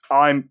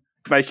I'm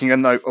making a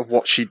note of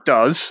what she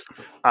does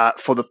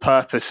for the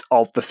purpose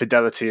of the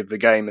fidelity of the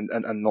game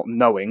and not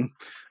knowing.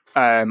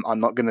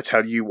 I'm not going to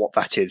tell you what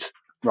that is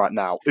right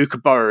now.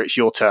 Ukabura, it's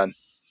your turn.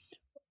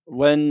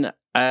 When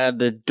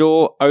the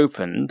door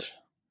opened,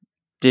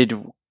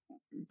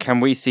 can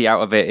we see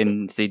out of it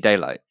in the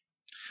daylight?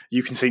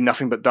 You can see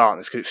nothing but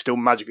darkness because it's still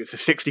magical. It's a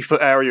 60-foot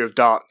area of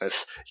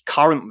darkness.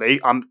 Currently,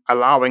 I'm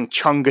allowing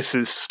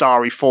Chungus's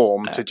starry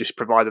form to just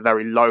provide a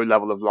very low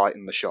level of light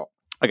in the shop.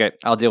 Okay,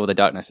 I'll deal with the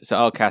darkness. So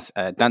I'll cast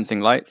Dancing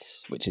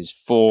Lights, which is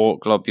 4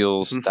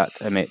 globules that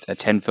emit a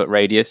 10-foot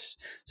radius.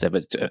 So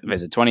if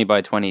there's a 20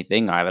 by 20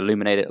 thing, I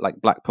illuminate it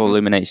like Blackpool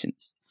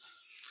Illuminations.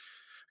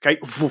 Okay,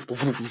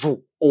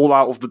 all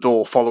out of the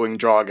door following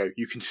Drago.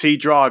 You can see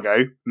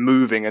Drago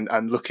moving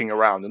and looking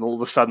around, and all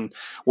of a sudden,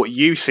 what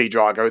you see,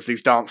 Drago, as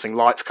these dancing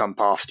lights come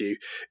past you,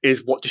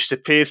 is what just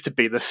appears to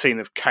be the scene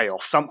of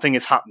chaos. Something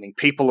is happening.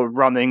 People are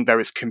running. There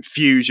is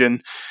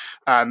confusion.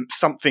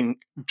 Something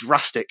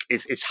drastic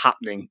is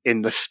happening in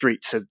the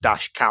streets of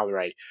Dash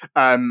Calray.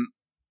 And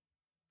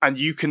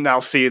you can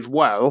now see as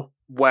well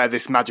where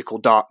this magical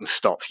darkness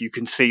stops. You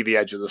can see the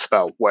edge of the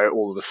spell where it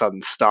all of a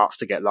sudden starts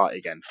to get light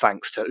again,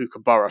 thanks to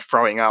Ukabura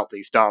throwing out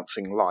these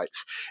dancing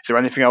lights. Is there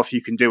anything else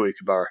you can do,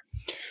 Ukabura?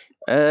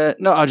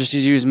 No, I'll just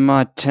use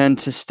my turn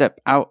to step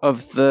out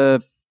of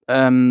the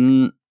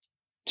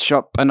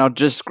shop, and I'll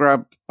just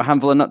grab a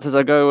handful of nuts as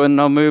I go,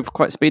 and I'll move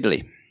quite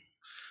speedily.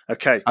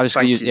 Okay. I'm just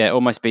going to use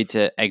all my speed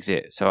to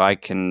exit, so I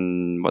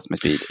can... What's my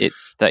speed?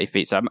 It's 30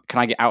 feet. So can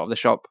I get out of the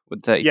shop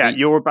with 30 feet? Yeah,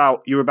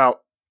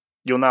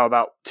 you're now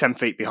about 10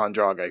 feet behind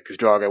Drago, because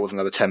Drago was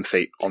another 10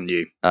 feet on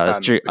you. That's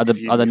true. Are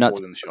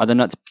the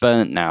nuts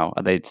burnt now?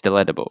 Are they still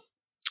edible?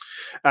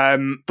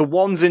 The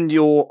ones in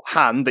your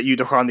hand that you'd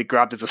have kindly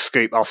grabbed as a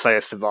scoop, I'll say,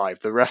 have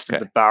survived. The rest of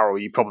the barrel,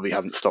 you probably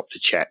haven't stopped to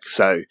check.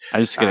 So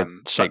I'm just going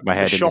to shake my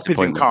head. The shop is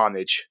in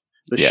carnage.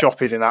 The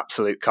shop is in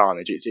absolute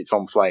carnage. It's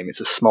on flame. It's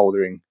a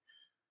smouldering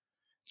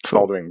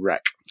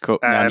wreck. Cool.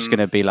 Now I'm just going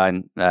to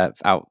beeline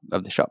out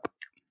of the shop.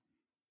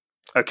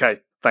 Okay,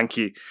 thank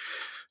you.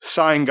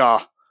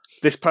 Saingar,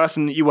 this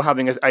person that you were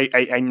having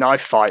a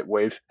knife fight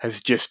with has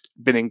just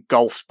been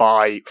engulfed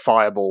by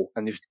fireball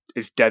and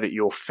is dead at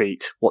your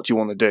feet. What do you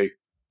want to do?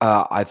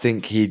 I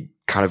think he'd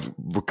kind of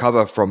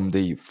recover from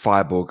the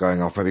fireball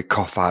going off, maybe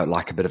cough out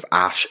like a bit of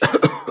ash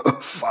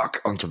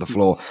onto the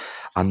floor,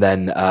 and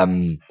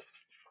then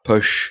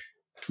push,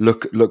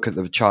 look at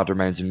the charred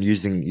remains, and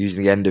using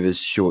the end of his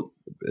short,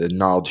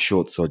 gnarled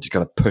short sword, just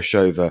kind of push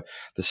over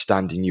the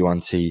standing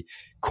Yuan-Ti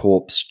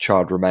corpse,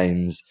 charred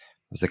remains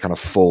as they kind of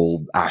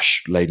fall,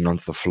 ash laden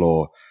onto the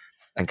floor.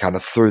 And kind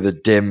of through the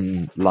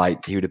dim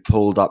light, he would have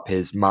pulled up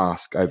his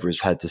mask over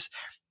his head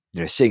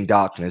to, seeing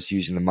darkness,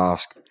 using the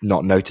mask,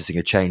 not noticing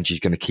a change.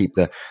 He's going to keep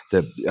the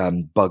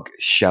bug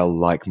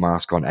shell-like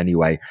mask on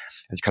anyway,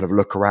 and just kind of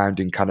look around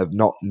and kind of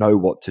not know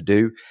what to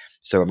do.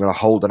 So I'm going to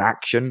hold an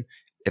action,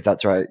 if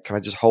that's right. Can I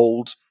just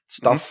hold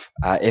stuff?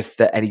 If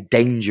any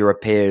danger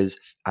appears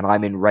and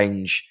I'm in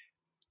range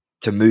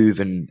to move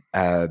and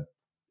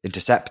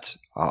intercept,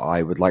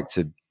 I would like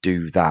to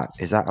do that.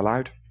 Is that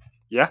allowed?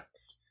 Yeah.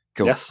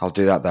 Cool. Yes. I'll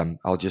do that then.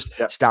 I'll just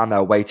stand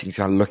there waiting,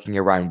 kind of looking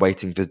around,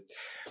 waiting for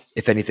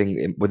if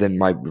anything within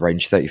my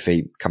range, 30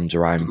 feet, comes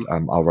around,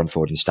 I'll run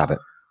forward and stab it.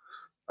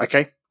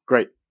 Okay,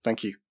 great.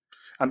 Thank you.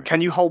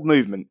 Can you hold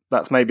movement?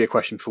 That's maybe a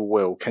question for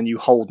Will. Can you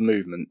hold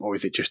movement, or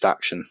is it just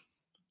action?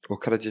 Or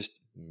could I just...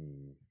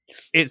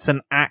 It's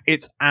an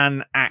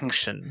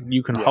action.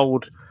 You can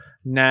hold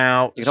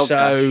now. You can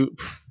hold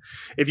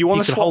if you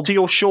want to swap to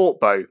your short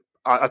bow,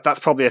 that's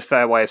probably a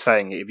fair way of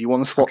saying it. If you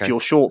want to swap to your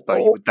short bow,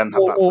 you would then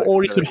have that.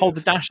 Or he could hold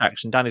the dash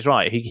action. Danny's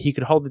right. He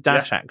could hold the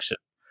dash action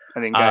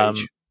and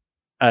engage,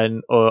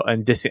 or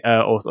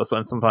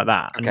something like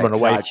that, and run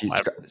away.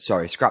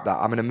 Scrap that.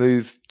 I'm going to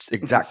move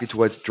exactly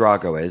towards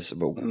Drago is,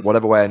 but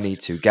whatever way I need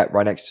to get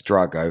right next to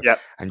Drago,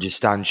 and just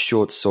stand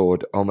short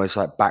sword, almost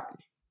like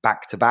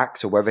back to back.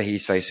 So wherever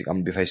he's facing, I'm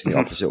going to be facing the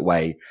opposite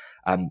way.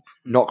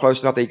 Not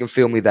close enough that he can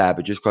feel me there,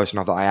 but just close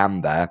enough that I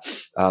am there.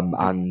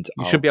 And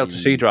you should be able to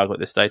see Drago at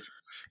this stage.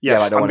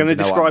 Yes, I'm going to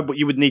describe what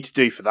you would need to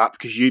do for that,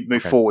 because you'd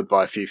move forward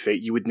by a few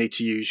feet. You would need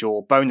to use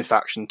your bonus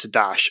action to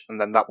dash, and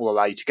then that will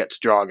allow you to get to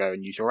Drago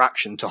and use your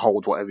action to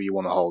hold whatever you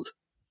want to hold.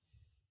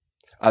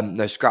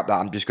 No, scrap that.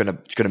 I'm just going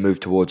to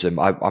move towards him.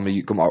 My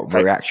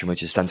reaction,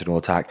 which is sentinel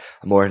attack.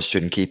 I'm more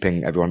interested in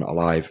keeping everyone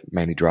alive,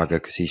 mainly Drago,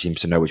 because he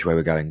seems to know which way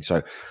we're going.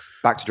 So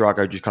back to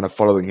Drago, just kind of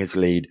following his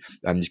lead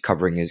and just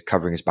covering his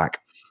back.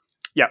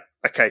 Yeah.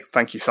 Okay.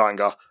 Thank you,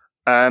 Sangar.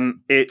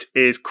 It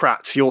is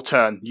Kratz, your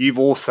turn. You've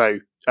also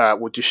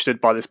were just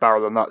stood by this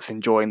barrel of nuts,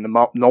 enjoying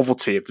the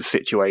novelty of the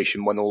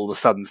situation when all of a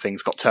sudden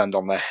things got turned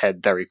on their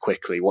head very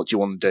quickly. What do you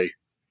want to do?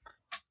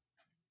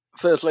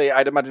 Firstly,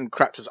 I'd imagine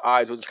Kratz's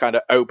eyes would just kind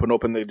of open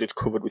up and they're just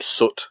covered with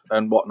soot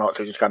and whatnot,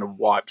 so he just kind of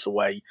wipes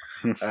away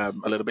a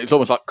little bit. It's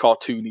almost like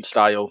cartoony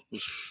style,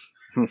 just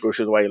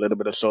brushes away a little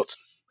bit of soot.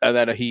 And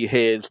then he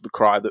hears the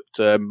cry that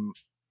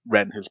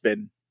Ren has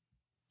been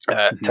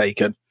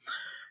taken.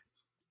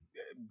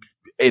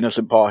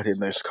 Innocent party in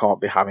this, can't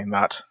be having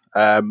that.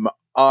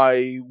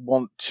 I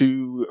want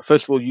to,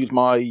 first of all, use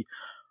my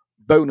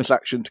bonus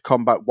action to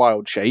combat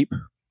wild shape.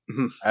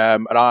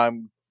 And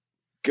I'm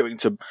going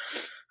to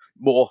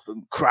morph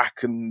and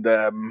crack, and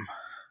in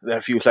a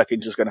few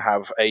seconds just going to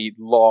have a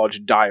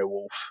large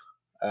direwolf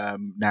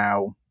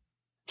now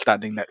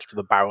standing next to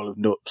the barrel of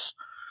nuts.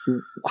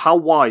 How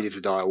wide is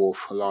a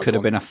direwolf? Could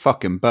have been a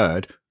fucking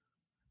bird.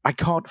 I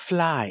can't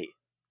fly.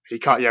 He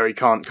can't. Yeah, he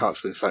can't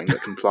swing something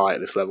that can fly at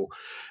this level.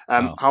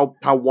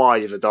 How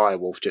wide is a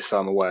direwolf? Just so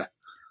I'm aware.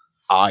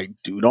 I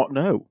do not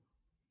know.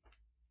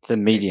 It's a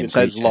medium. It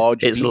says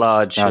large. It's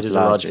large. It is a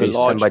large piece.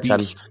 10 by 10.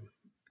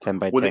 10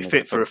 by 10. Will it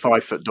fit for a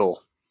 5-foot door?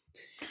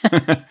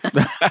 That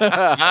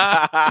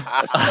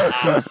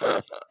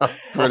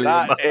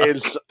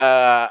is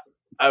a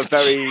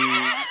very...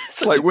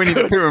 It's like Winnie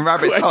the Pooh and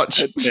Rabbit's Hutch.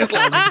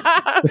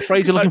 The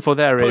phrase you're looking for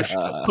there is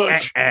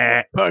push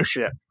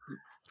it.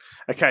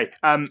 Okay.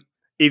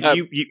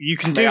 If you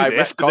can do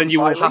this, but then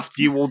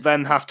you will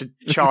then have to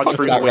charge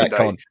through the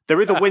window.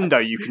 There is a window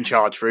you can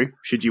charge through,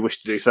 should you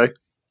wish to do so.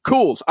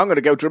 Cool. I'm going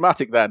to go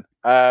dramatic then.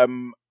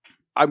 I'm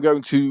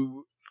going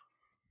to...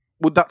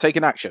 Would that take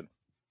an action?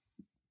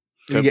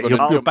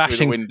 You're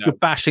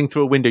bashing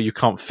through a window you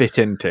can't fit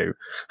into.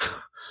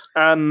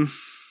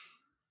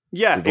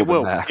 Yeah, it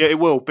will. Yeah, it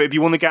will. But if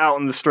you want to get out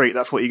on the street,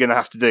 that's what you're going to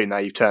have to do now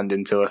you've turned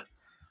into a...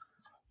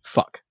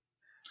 Fuck.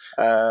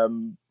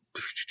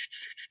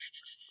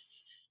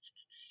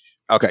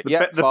 Okay,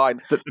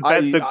 fine.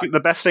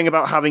 The best thing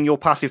about having your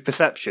passive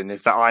perception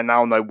is that I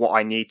now know what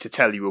I need to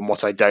tell you and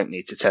what I don't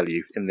need to tell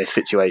you in this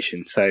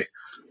situation. So,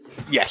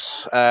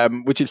 yes,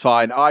 which is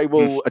fine. I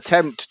will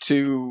attempt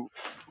to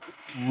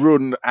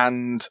run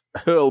and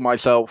hurl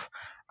myself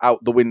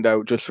out the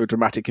window just for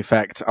dramatic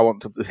effect. I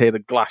want to hear the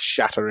glass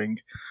shattering.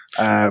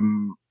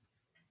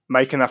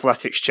 Make an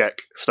athletics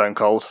check, Stone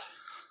Cold.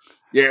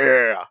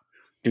 Yeah.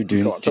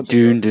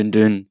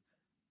 Dun.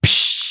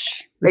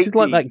 This is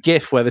like that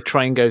GIF where the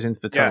train goes into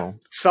the tunnel.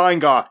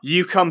 Sangar,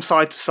 you come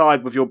side to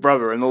side with your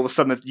brother, and all of a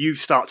sudden you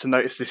start to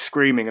notice this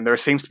screaming, and there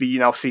seems to be, you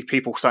now see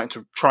people trying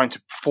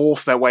to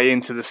force their way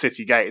into the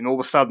city gate, and all of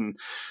a sudden,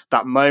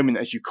 that moment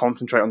as you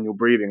concentrate on your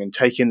breathing and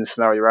take in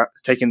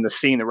the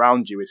scene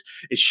around you is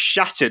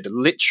shattered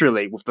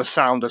literally with the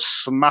sound of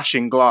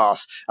smashing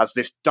glass as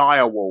this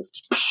dire wolf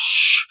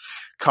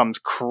comes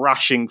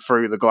crashing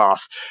through the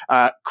glass.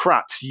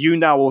 Kratz, you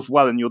now as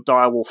well in your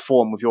direwolf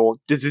form with your...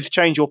 Does this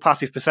change your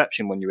passive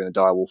perception when you're in a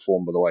direwolf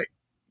form, by the way?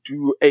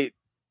 It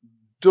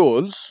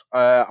does.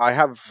 I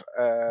have...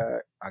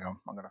 hang on,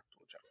 I'm going to have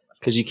to check.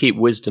 Because you keep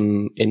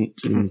wisdom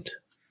int and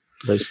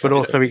those But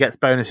things. also he gets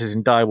bonuses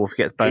in direwolf.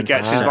 He gets He bonuses.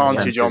 gets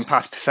advantage on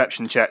past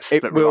perception checks.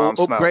 It that will rely on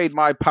smell. upgrade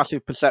my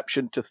passive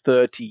perception to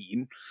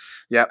 13.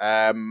 Yep.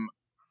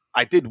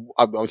 I did,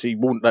 obviously, he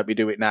won't let me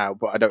do it now,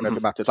 but I don't know if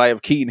it matters. I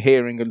have keen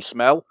hearing and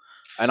smell,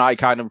 and I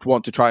kind of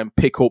want to try and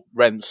pick up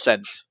Ren's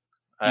scent.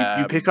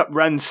 You pick up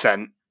Ren's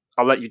scent.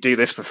 I'll let you do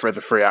this for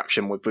further free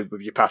action with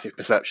your passive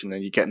perception,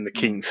 and you're getting the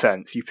keen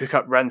scent. You pick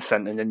up Ren's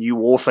scent, and then you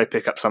also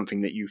pick up something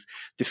that you've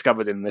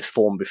discovered in this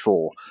form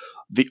before.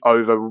 The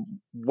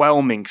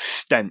overwhelming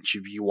stench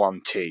of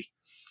yuan tea.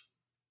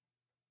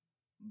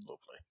 Lovely.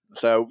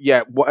 So,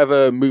 yeah,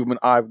 whatever movement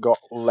I've got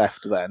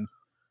left then,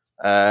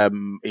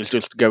 is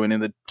just going in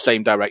the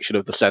same direction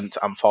of the scent.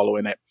 I'm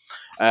following it.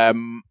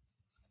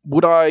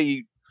 Would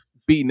I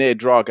be near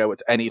Drago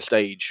at any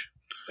stage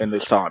in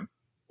this time?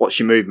 What's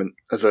your movement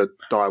as a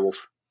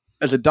direwolf?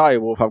 As a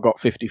direwolf, I've got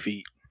 50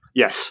 feet.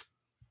 Yes.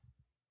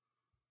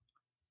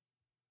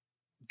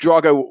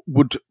 Drago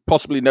would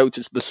possibly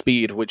notice the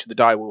speed which the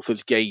direwolf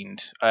has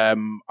gained.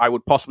 I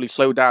would possibly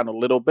slow down a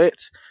little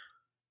bit.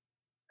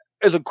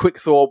 As a quick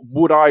thought,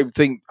 would I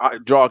think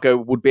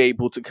Drago would be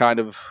able to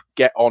kind of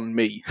get on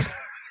me?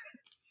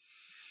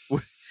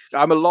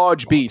 I'm a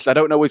large beast. I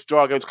don't know if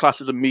Drago's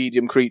classed as a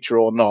medium creature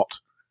or not.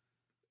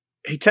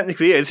 He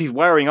technically is. He's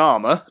wearing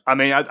armor. I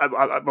mean,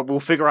 we'll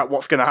figure out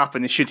what's going to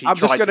happen should he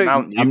try to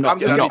mount you. I'm not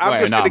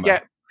wearing armor.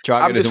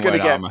 Drago doesn't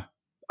wear armor.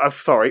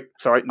 Sorry,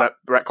 no,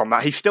 wreck on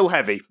that. He's still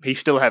heavy.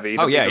 He's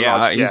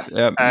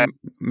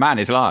man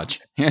is large.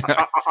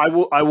 I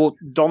will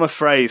don a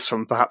phrase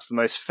from perhaps the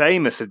most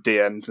famous of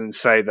DMs and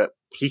say that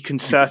he can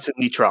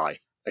certainly try.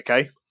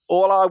 Okay.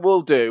 All I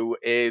will do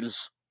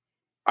is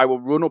I will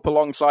run up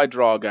alongside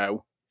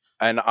Drago,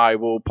 and I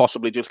will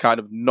possibly just kind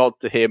of nod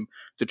to him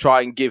to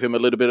try and give him a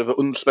little bit of an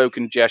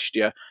unspoken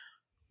gesture.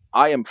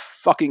 I am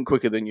fucking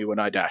quicker than you when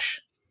I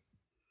dash.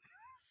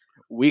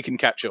 We can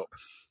catch up.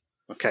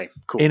 Okay,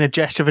 cool. In a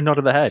gesture of a nod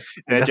of the head.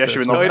 In a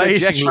gesture of a nod of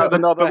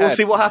the head. We'll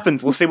see what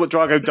happens. We'll see what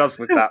Drago does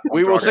with that.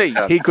 We will see.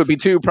 He could be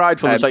too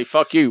prideful and say,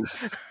 fuck you.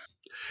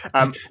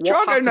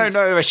 Drago don't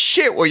know a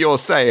shit what you're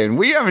saying.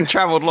 We haven't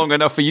travelled long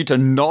enough for you to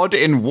nod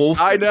in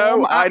wolf. I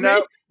know.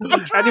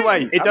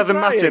 Anyway, it doesn't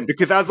matter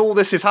because as all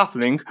this is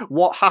happening,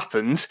 what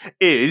happens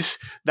is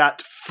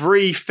that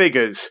three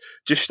figures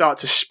just start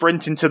to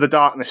sprint into the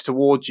darkness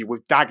towards you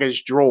with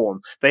daggers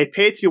drawn. They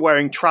appear to be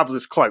wearing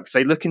travelers' cloaks.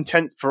 They look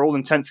for all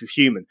intents as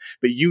human,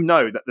 but you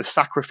know that the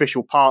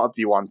sacrificial part of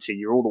the Yuan Ti,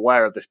 you're all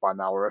aware of this by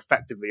now, are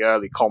effectively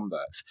early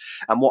converts.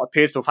 And what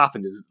appears to have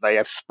happened is that they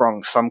have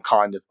sprung some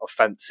kind of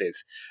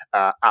offensive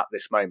at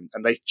this moment,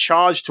 and they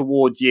charge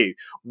toward you.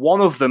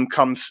 One of them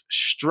comes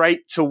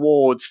straight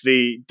towards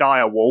the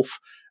direwolf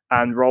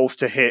and rolls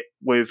to hit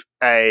with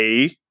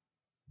a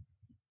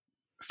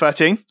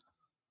 13.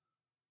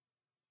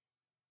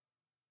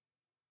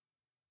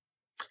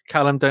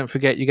 Callum, don't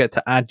forget you get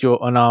to add your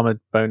unarmored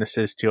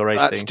bonuses to your AC.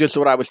 That's just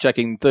what I was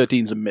checking.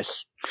 13's a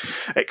miss.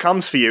 It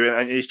comes for you,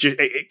 and it's just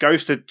it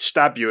goes to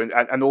stab you,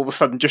 and all of a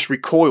sudden just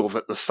recoils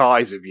at the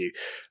size of you,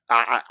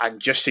 and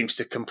just seems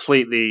to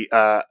completely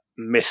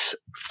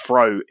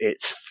misthrow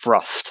its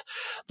thrust.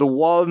 The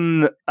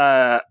one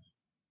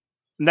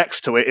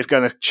next to it is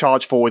going to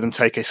charge forward and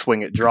take a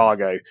swing at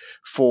Drago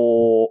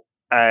for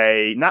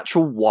a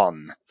natural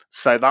 1.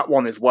 So that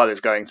one as well is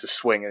going to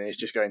swing and is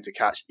just going to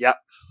catch. Yep.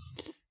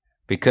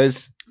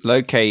 Because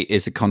locate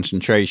is a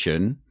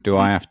concentration, do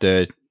I have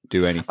to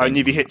do anything? Only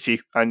if he hits you.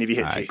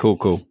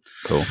 Cool.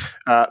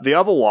 The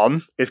other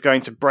one is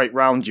going to break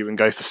round you and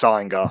go for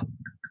Cyangar.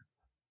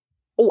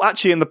 Oh,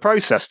 actually, in the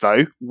process,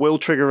 though, will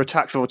trigger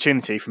attacks of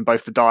opportunity from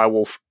both the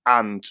direwolf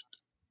and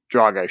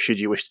Drago, should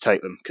you wish to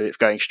take them, because it's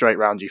going straight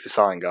round you for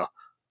Cyangar.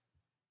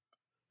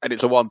 And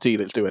it's a 1T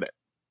that's doing it.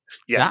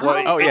 Yeah.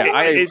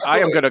 I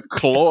am going to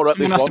claw at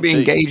this Someone has to be 1T.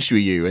 engaged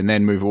with you and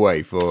then move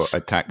away for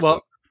attacks.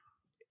 Well,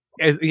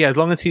 as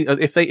long as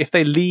if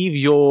they leave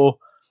your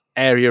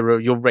area or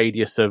your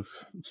radius of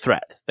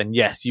threat, then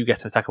yes, you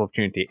get an attack of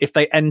opportunity. If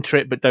they enter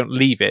it but don't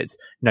leave it,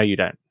 no, you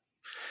don't.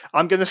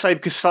 I'm going to say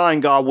because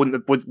Cyangar wouldn't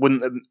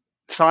have,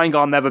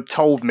 Cyangar never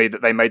told me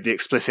that they made the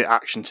explicit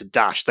action to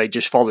dash. They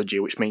just followed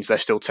you, which means they're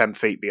still 10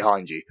 feet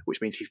behind you,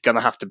 which means he's going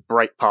to have to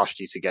break past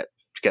you to get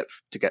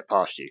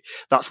past you.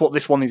 That's what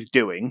this one is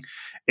doing.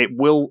 It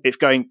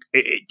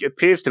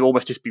appears to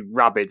almost just be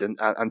rabid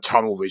and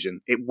tunnel vision.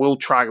 It will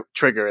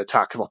trigger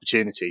attack of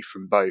opportunity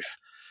from both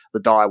the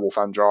direwolf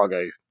and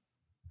Drago. And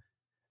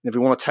if we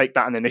want to take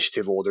that in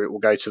initiative order, it will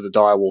go to the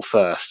direwolf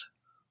first.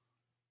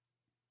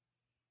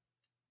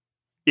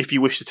 If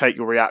you wish to take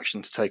your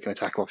reaction to take an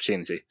attack of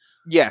opportunity.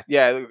 Yeah.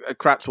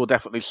 Kratz will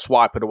definitely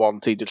swipe at a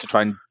 1T just to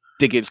try and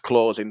dig his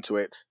claws into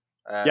it.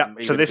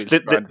 So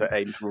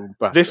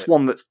this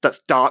one that's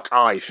dark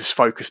eyes is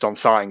focused on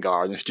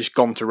Cyangar and it's just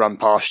gone to run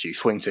past you.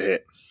 Swing to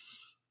hit.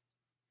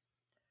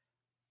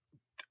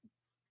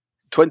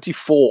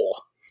 24.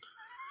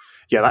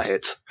 Yeah, that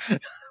hits.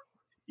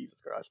 Jesus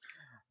Christ.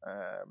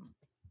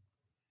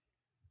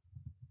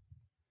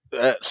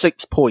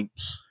 6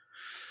 points.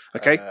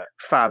 Okay,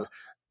 fab.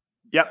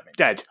 Yep,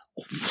 dead.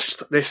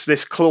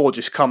 This claw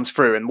just comes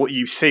through, and what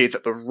you see is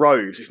that the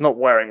rose is not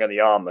wearing any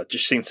armor,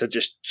 just seems to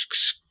just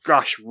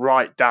scratch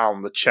right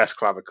down the chest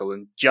clavicle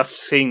and just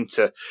seem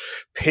to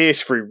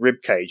pierce through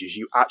ribcage as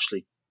you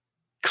actually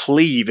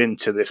cleave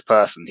into this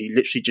person. He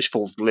literally just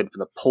falls limp,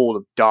 and a pool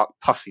of dark,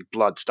 pussy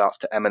blood starts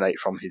to emanate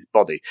from his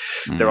body.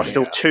 There are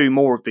still 2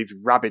 more of these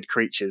rabid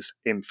creatures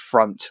in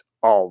front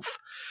of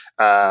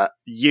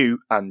you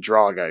and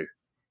Drago.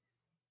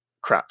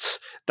 Kratz.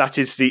 That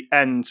is the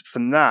end for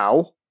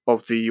now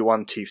of the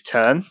Yuan-Ti's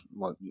turn.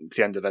 Well, it's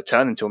the end of their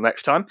turn until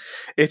next time.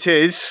 It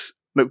is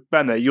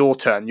McBenna, your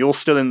turn. You're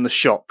still in the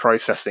shop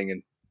processing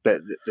and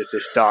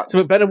this dark.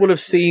 So McBenna will have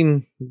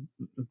seen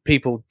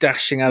people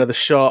dashing out of the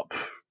shop,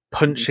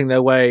 punching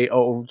their way,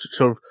 or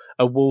sort of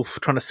a wolf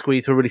trying to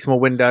squeeze through a really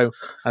small window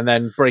and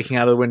then breaking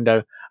out of the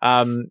window.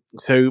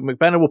 So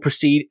McBenna will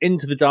proceed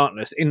into the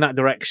darkness in that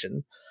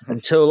direction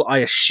until I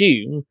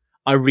assume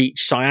I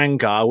reach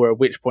Cyangar, where at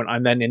which point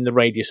I'm then in the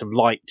radius of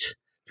light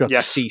to be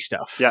able to see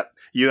stuff. Yep.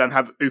 You then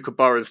have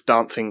Ukabura's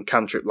dancing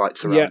cantrip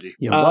lights around you.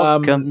 You're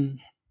welcome.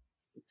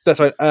 That's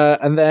right.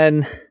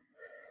 And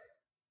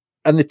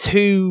the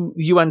 2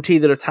 UNT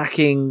that are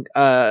attacking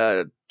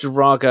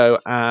Drago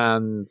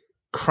and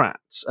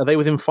Kratz, are they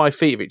within 5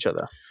 feet of each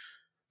other?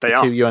 They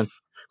are. 2 UNT.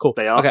 Cool.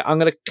 They are. Okay, I'm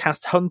going to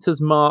cast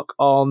Hunter's Mark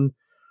on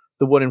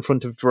the one in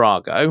front of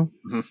Drago.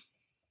 Mm-hmm.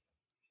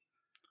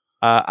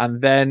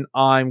 And then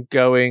I'm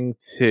going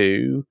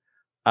to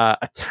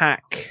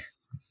attack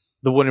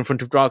the one in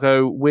front of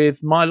Drago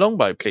with my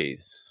longbow,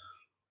 please.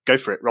 Go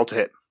for it. Roll to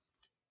hit.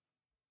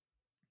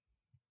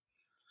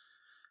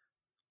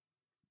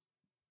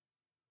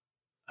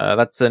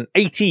 That's an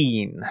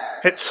 18.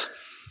 Hits.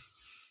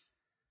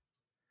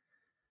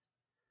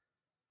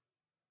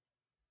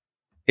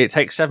 It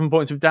takes 7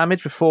 points of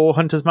damage before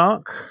Hunter's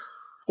Mark.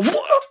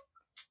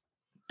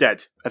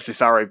 Dead, as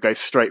this arrow goes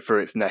straight through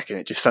its neck, and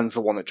it just sends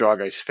the one at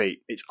Drago's feet.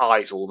 Its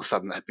eyes, all of a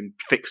sudden, that have been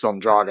fixed on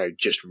Drago,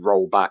 just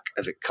roll back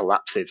as it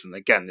collapses, and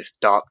again, this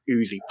dark,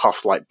 oozy,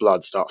 pus-like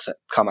blood starts to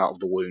come out of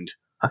the wound.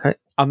 Okay.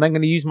 I'm then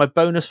going to use my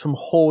bonus from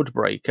Horde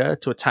Breaker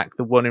to attack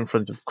the one in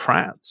front of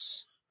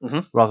Kratz,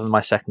 rather than my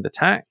second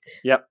attack.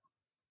 Yep.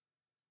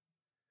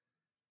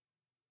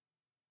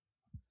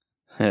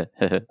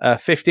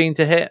 15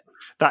 to hit.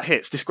 That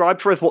hits. Describe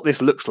for us what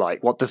this looks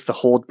like. What does the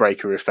Horde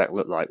Breaker effect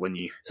look like when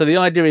you... So the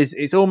idea is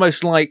it's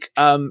almost like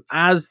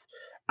as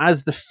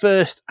the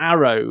first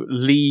arrow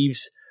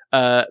leaves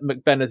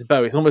McBenna's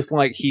bow, it's almost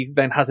like he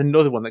then has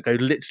another one that goes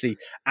literally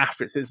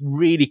after it. So it's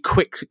really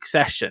quick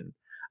succession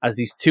as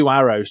these 2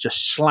 arrows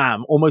just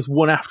slam almost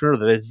one after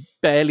another. There's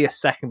barely a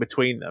second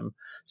between them,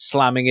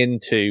 slamming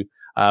into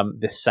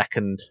this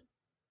second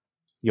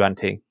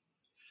UNT.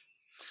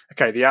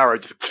 Okay, the arrow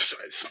just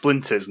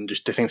splinters and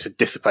just seems to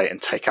dissipate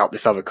and take out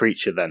this other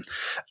creature then.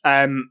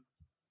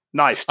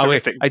 Nice,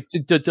 terrific.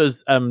 It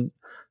does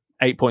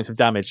 8 points of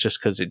damage just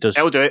because it does.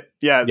 It'll do it.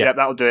 Yeah,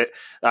 that'll do it.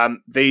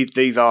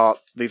 These are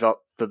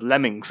the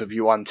lemmings of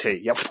UNT.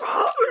 Yep.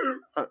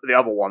 The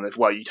other one as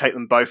well. You take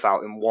them both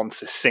out in one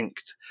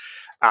succinct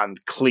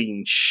and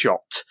clean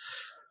shot.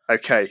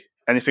 Okay,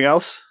 anything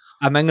else?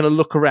 I'm then going to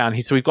look around.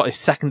 So we've got his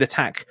second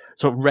attack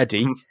sort of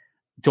ready.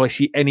 Do I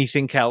see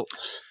anything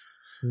else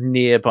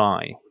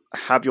nearby?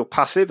 Have your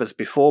passive as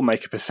before.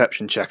 Make a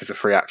perception check as a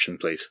free action,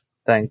 please.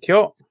 Thank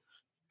you.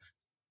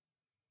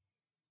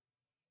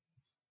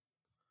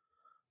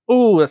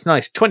 Oh, that's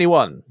nice.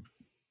 21.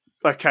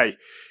 Okay,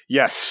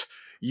 yes.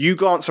 You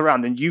glance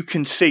around and you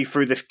can see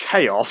through this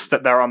chaos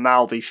that there are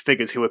now these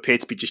figures who appear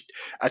to be just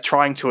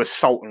trying to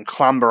assault and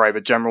clamber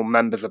over general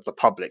members of the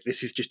public.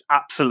 This is just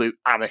absolute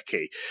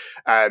anarchy.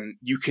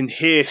 You can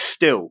hear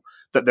still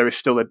that there is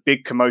still a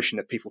big commotion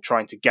of people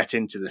trying to get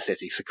into the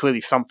city. So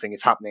clearly something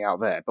is happening out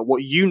there. But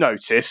what you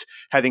notice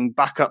heading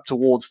back up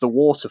towards the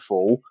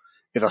waterfall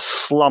is a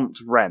slumped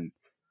wren.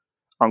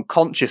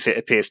 Unconscious it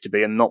appears to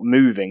be and not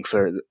moving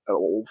from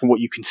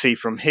what you can see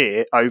from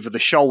here over the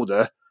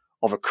shoulder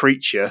of a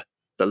creature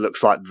that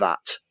looks like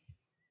that.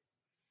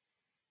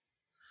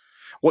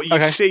 What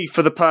you see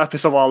for the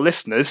purpose of our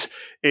listeners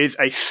is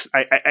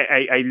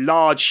a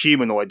large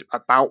humanoid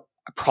about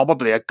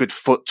probably a good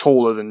foot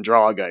taller than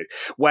Drago.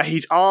 Where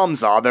his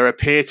arms are, there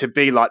appear to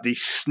be like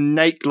these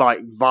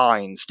snake-like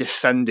vines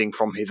descending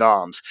from his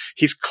arms.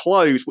 His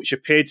clothes, which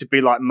appear to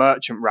be like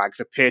merchant rags,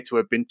 appear to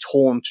have been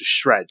torn to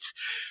shreds.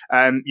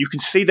 You can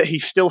see that he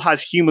still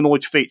has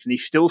humanoid feet, and he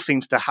still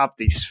seems to have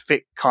these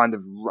thick kind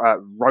of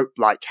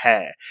rope-like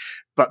hair.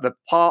 But the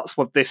parts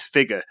of this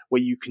figure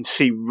where you can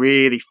see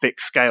really thick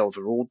scales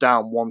are all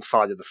down one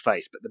side of the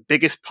face. But the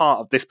biggest part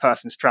of this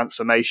person's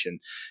transformation,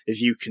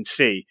 as you can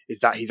see,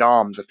 is that his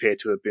arms appear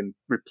to have been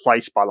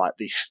replaced by like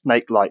these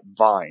snake-like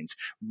vines.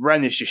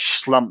 Ren is just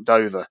slumped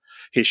over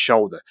his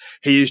shoulder.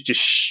 He is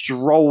just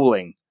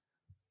strolling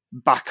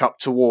back up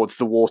towards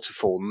the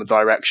waterfall in the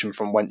direction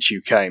from whence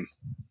you came.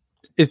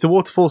 Is the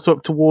waterfall sort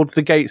of towards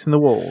the gates and the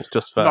walls?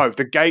 Just for No,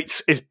 the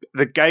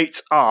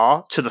gates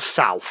are to the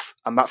south,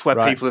 and that's where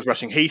Right. people is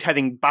rushing. He's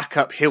heading back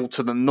uphill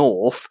to the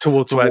north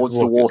towards the where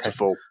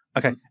waterfall.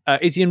 Okay.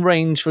 Is he in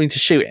range for me to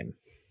shoot him?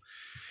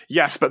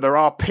 Yes, but there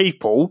are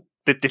people.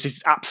 This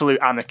is absolute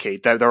anarchy.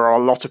 There are a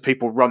lot of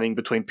people running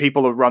between.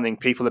 People are running.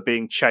 People are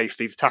being chased.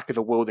 These attackers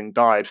are wielding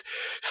knives.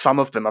 Some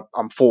of them are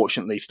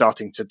unfortunately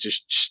starting to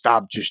just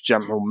stab just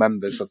general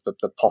members of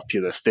the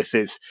populace. This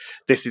is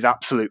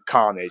absolute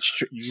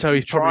carnage. So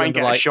he's try probably and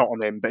under, get a shot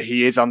on him, but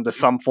he is under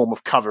some form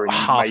of cover and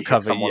half may hit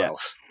cover, someone yeah.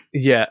 else.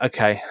 Yeah.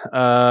 Okay.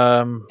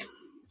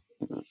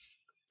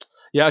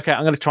 Yeah. Okay.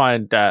 I'm going to try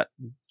and.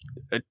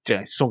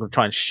 So I'm going to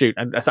try and shoot,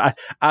 and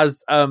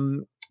as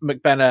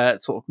McBenna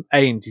sort of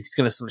aims, he's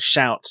going to sort of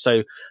shout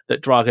so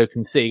that Drago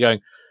can see, going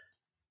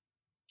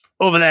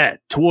over there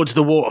towards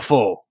the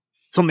waterfall.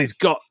 Something's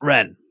got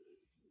Ren.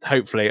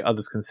 Hopefully,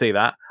 others can see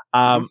that.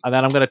 And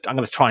then I'm going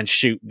to try and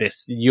shoot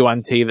this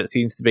UNT that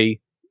seems to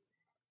be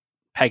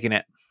pegging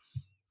it.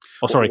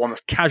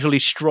 Casually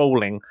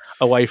strolling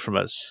away from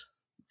us.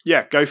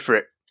 Yeah, go for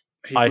it.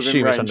 I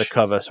assume it's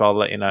undercover, so I'll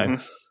let you know.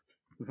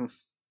 Mm-hmm.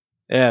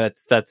 Yeah,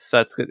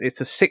 that's good.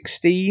 It's a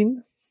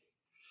 16.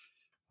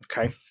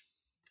 Okay.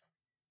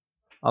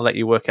 I'll let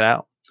you work it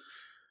out.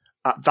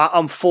 That,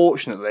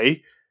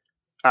 unfortunately,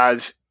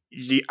 as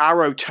the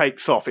arrow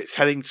takes off, it's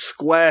heading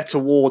square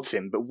towards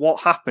him. But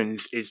what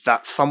happens is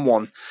that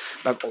someone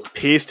that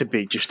appears to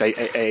be just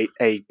a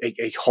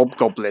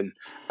hobgoblin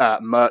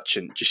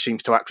merchant just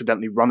seems to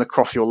accidentally run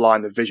across your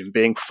line of vision,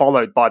 being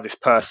followed by this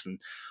person.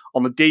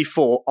 On the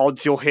D4,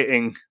 odds you're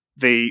hitting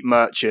the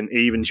merchant,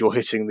 evens you're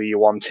hitting the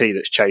UNT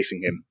that's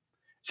chasing him.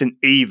 It's an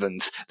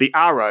evens. The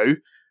arrow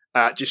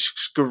just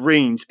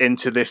screams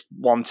into this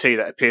UNT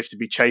that appears to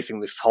be chasing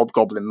this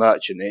hobgoblin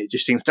merchant. It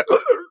just seems to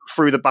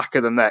through the back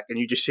of the neck, and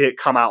you just see it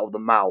come out of the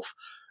mouth,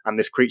 and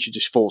this creature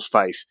just falls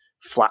face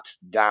flat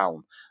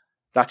down.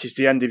 That is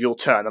the end of your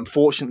turn.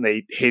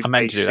 Unfortunately, his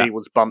AC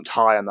was bumped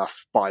high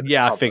enough by the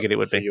cover I figured it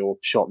would for be your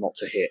shot not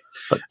to hit.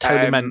 But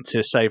totally meant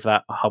to save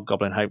that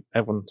hobgoblin. Hope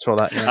everyone saw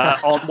that.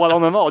 Yeah.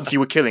 On an odds, you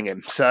were killing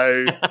him.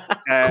 So,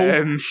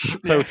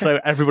 cool.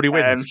 So everybody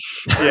wins.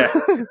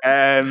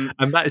 And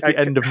that is the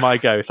end of my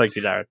go. Thank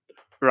you, Darren.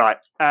 Right,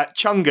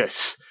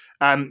 Chungus,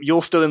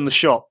 you're still in the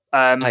shop.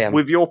 I am.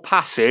 With your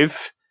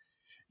passive,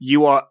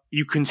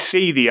 you can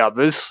see the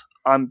others.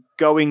 I'm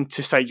going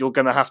to say you're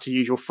going to have to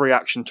use your free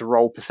action to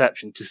roll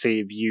perception to see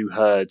if you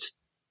heard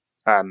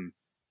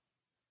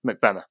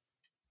McBenna.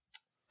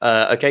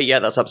 Okay, yeah,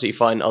 that's absolutely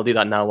fine. I'll do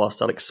that now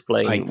whilst I'll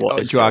explain what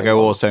is Drago going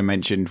on. also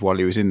mentioned while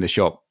he was in the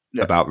shop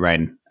about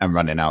Ren and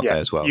running out there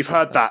as well. You've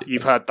heard that.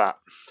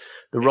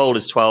 The roll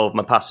is 12,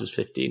 my passive's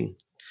 15.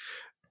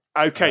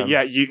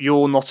 Okay,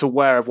 you're not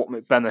aware of what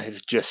McBenna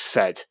has just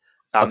said.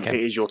 Okay.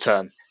 It is your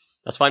turn.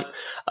 That's fine.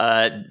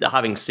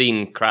 Having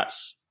seen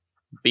Kratz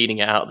beating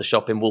it out of the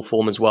shop in wolf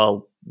form as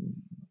well,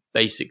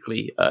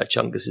 basically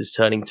Chungus is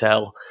turning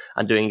tail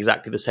and doing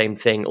exactly the same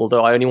thing,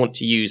 although I only want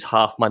to use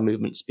half my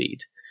movement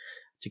speed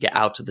to get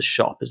out of the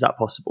shop. Is that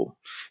possible?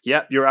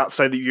 Yeah, you're out.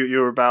 So that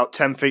you're about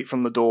 10 feet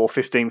from the door,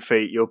 15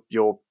 feet,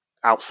 you're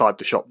outside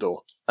the shop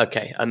door.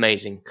 Okay,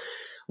 amazing.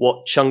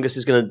 What Chungus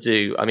is going to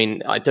do, I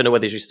mean, I don't know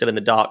whether he's still in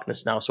the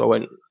darkness now, so I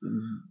won't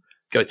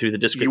go through the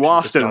description. You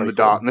are still in the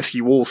darkness.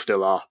 You all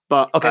still are,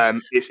 but okay.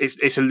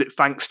 It's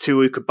thanks to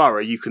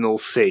Ukabara, you can all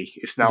see.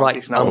 It's now right.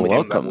 It's now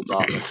welcome. Level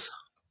darkness.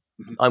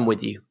 I'm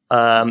with you.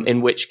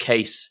 In which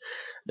case,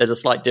 there's a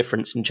slight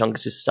difference in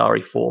Chungus's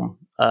starry form.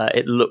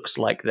 It looks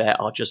like there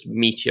are just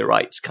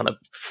meteorites kind of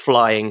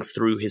flying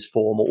through his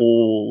form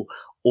all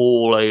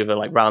over,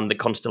 like round the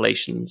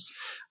constellations.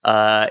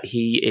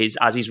 He is,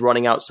 as he's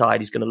running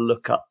outside, he's going to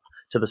look up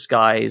to the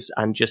skies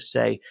and just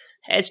say,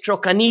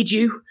 "Heztrock, I need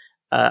you."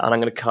 And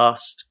I'm going to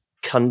cast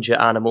Conjure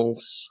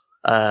Animals.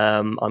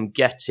 I'm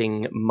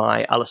getting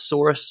my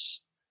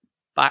Allosaurus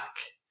back.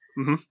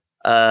 Mm-hmm.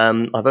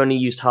 I've only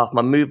used half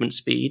my movement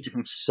speed,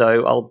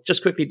 so I'll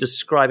just quickly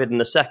describe it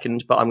in a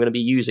second, but I'm going to be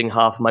using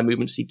half of my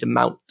movement speed to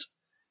mount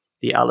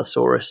the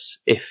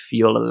Allosaurus, if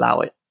you'll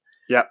allow it.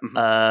 Yeah.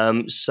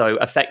 So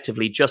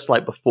effectively, just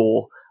like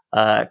before,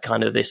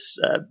 kind of this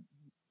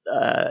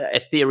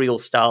ethereal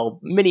style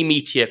mini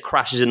meteor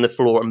crashes in the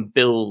floor and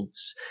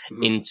builds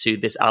into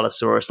this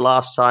Allosaurus.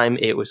 Last time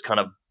it was kind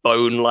of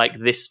bone-like.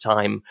 This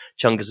time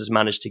Chungus has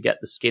managed to get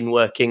the skin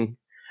working.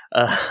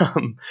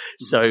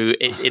 So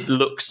it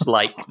looks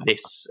like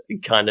this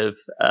kind of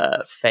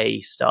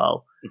Fey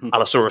style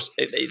Allosaurus,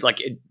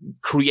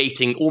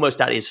 creating almost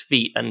at his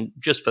feet, and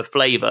just for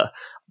flavor,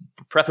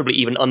 preferably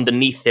even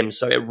underneath him,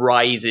 so it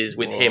rises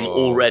with him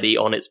already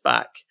on its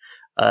back.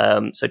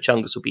 So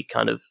Chungus will be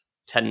kind of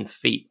 10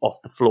 feet off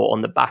the floor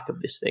on the back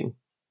of this thing.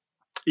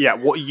 Yeah,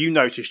 what you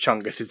notice,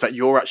 Chungus, is that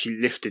you're actually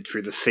lifted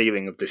through the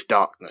ceiling of this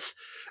darkness.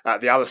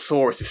 The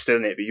Allosaurus is still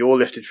in it, but you're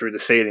lifted through the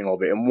ceiling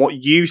of it. And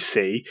what you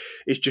see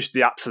is just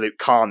the absolute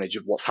carnage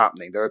of what's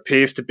happening. There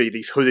appears to be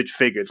these hooded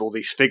figures, or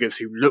these figures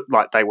who look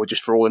like they were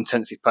just, for all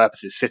intensive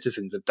purposes,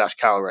 citizens of Dash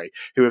Calray,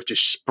 who have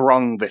just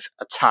sprung this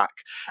attack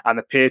and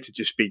appear to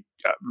just be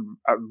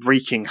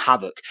wreaking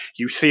havoc.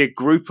 You see a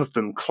group of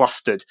them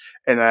clustered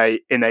in a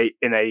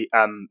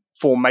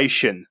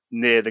formation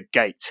near the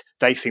gate.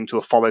 They seem to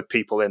have followed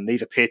people in.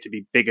 These appear to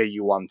be bigger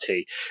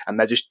Yuan-Ti, and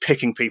they're just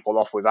picking people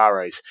off with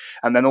arrows.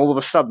 And then all of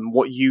a sudden,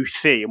 what you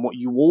see and what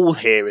you all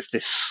hear is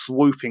this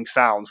swooping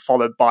sound,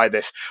 followed by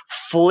this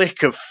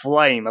flick of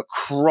flame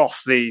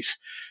across these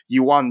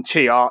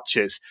Yuan-Ti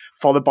archers,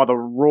 followed by the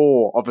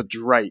roar of a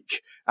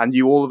drake. And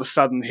you all of a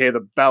sudden hear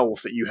the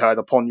bells that you heard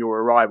upon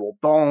your arrival.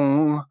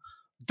 Dong!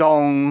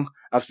 Dong,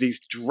 as these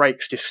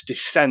drakes just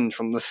descend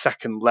from the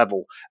second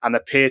level and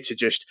appear to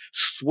just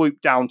swoop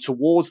down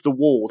towards the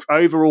walls,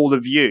 over all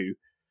of you,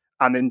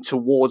 and then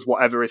towards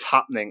whatever is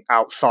happening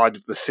outside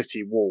of the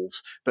city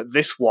walls. But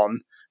this one,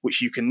 which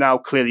you can now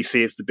clearly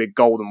see is the big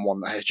golden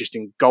one that has just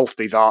engulfed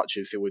these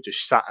archers who were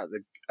just sat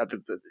at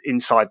the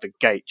inside the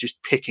gate,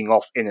 just picking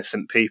off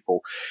innocent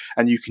people.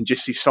 And you can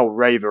just see Sol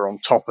Raver on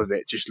top of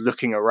it, just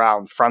looking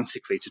around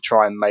frantically to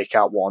try and make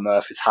out what on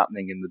earth is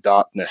happening in the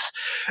darkness.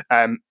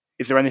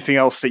 Is there anything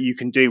else that you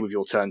can do with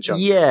your turn, Chungus?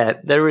 Yeah,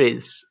 there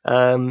is.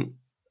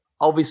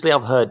 Obviously,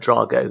 I've heard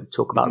Drago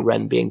talk about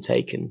Ren being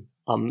taken.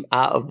 I'm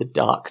out of the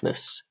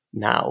darkness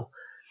now.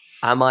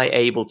 Am I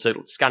able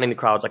to, scanning the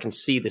crowds, I can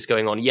see this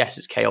going on. Yes,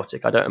 it's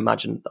chaotic. I don't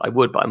imagine that I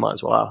would, but I might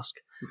as well ask.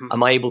 Mm-hmm.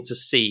 Am I able to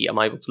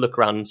look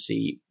around and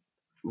see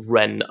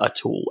Ren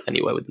at all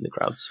anywhere within the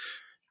crowds?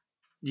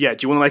 Yeah,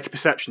 do you want to make a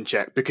perception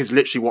check? Because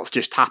literally what's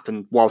just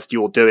happened whilst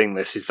you're doing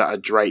this is that a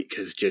drake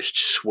has just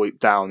swooped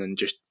down and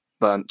just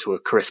burnt to a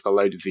crisp a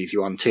load of these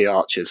Yuan-Ti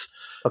archers.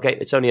 Okay,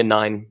 it's only a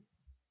 9.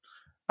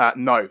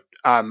 No.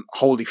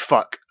 Holy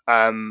fuck.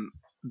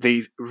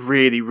 These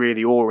really,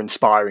 really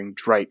awe-inspiring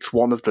drakes,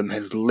 one of them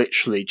has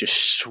literally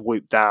just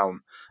swooped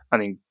down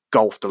and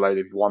engulfed a load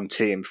of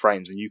Yuan-Ti in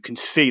frames, and you can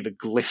see the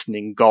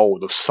glistening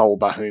gold of Sol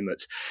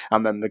Bahamut,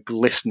 and then the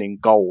glistening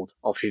gold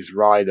of his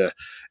rider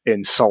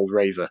in Sol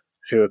Raver,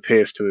 who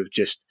appears to have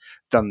just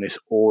done this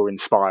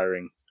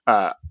awe-inspiring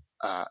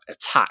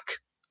attack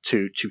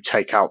to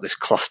take out this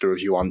cluster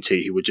of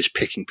Yuan-Ti who were just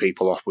picking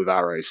people off with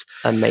arrows.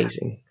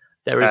 Amazing.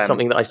 There is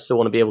something that I still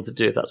want to be able to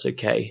do, if that's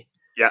okay.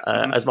 Yeah.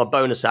 As my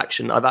bonus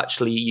action, I've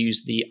actually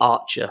used the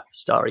Archer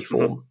starry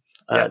form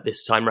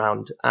this time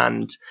round.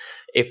 And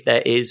if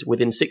there is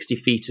within 60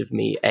 feet of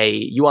me a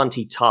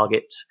Yuan-Ti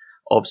target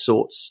of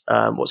sorts,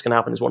 what's going to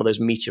happen is one of those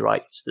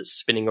meteorites that's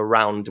spinning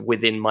around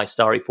within my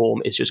starry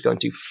form is just going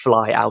to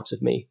fly out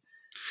of me.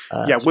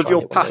 With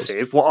your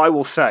passive, what I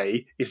will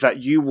say is that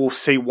you will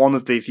see one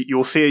of these.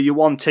 You'll see a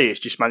Yuan-Ti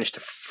has just managed to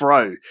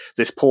throw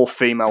this poor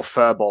female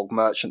Furbolg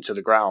merchant to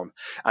the ground,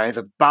 and is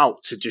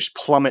about to just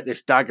plummet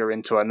this dagger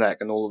into her neck.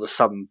 And all of a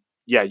sudden,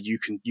 you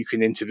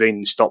can intervene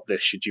and stop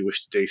this should you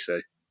wish to do so.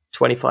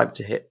 25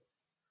 to hit.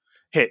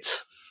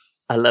 Hits.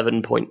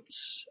 11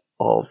 points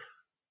of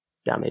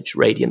damage,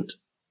 radiant.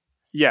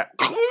 Yeah.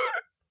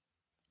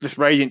 This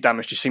radiant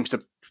damage just seems to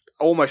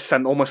almost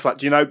like,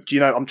 do you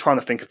know, I'm trying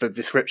to think of the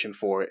description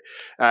for it.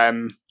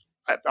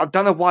 I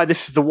don't know why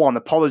this is the one.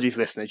 Apologies,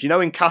 listeners. You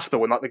know, in Casper,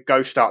 when like the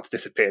ghosts start to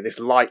disappear, this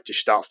light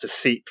just starts to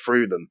seep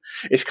through them.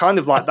 It's kind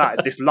of like that.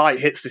 As this light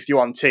hits this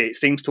Yuan-Ti, it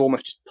seems to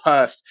almost just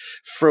burst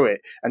through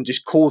it and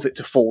just cause it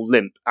to fall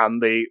limp.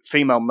 And the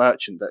female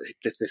merchant that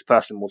this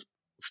person was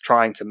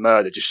trying to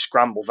murder just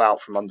scrambles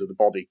out from under the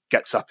body,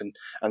 gets up and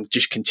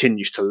just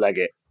continues to leg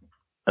it.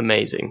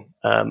 Amazing.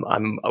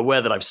 I'm aware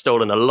that I've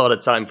stolen a lot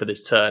of time for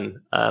this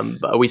turn,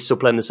 but are we still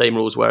playing the same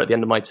rules where at the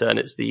end of my turn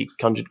it's the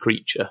conjured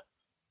creature?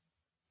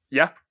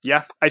 Yeah.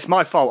 It's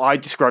my fault. I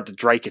described the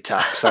Drake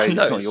attack, so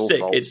no, it's not your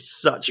fault.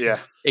 It's such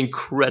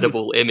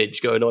incredible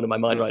image going on in my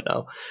mind right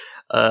now.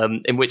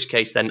 In which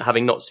case, then,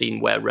 having not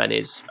seen where Ren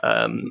is,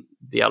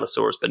 the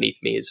Allosaurus beneath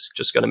me is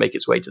just going to make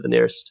its way to the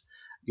nearest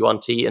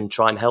Yuan-Ti and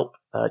try and help,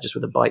 just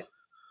with a bite,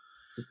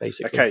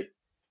 basically. Okay.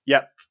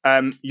 Yeah.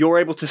 You're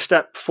able to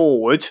step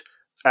forward.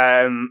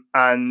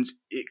 And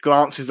it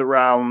glances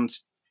around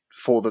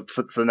for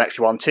the next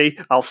Yuan-Ti.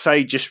 I'll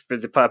say, just for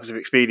the purpose of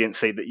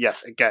expediency, that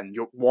yes, again,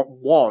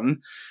 one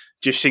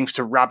just seems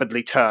to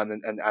rapidly turn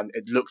and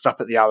it looks up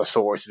at the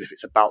Allosaurus as if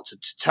it's about to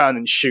turn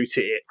and shoot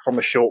at it from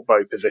a short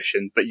bow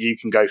position, but you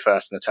can go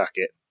first and attack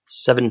it.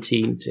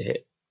 17 to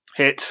hit.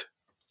 Hit.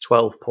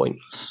 12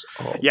 points.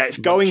 It's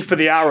going for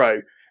the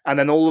arrow, and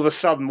then all of a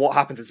sudden what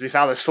happens is this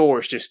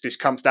Allosaurus just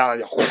comes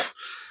down and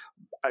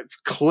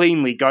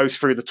cleanly goes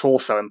through the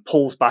torso and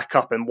pulls back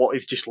up, and what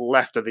is just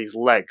left of these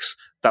legs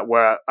that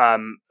were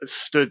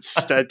stood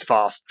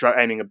steadfast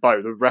aiming a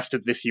bow. The rest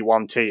of this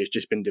Yuan-Ti has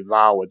just been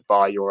devoured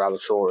by your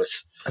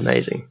Allosaurus.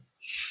 Amazing.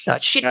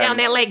 Shit down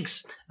their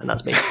legs! And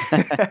that's me.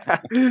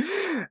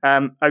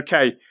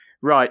 Okay,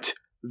 right.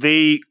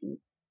 The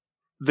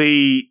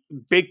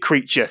big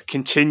creature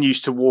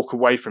continues to walk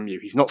away from you.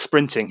 He's not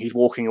sprinting, he's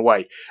walking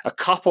away. A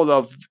couple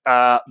of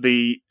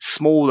the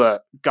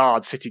smaller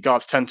city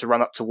guards tend to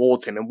run up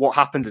towards him, and what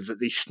happens is that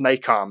these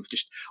snake arms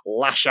just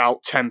lash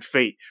out 10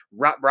 feet,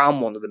 wrap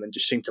round one of them, and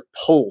just seem to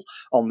pull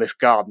on this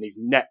guard, and his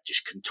neck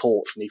just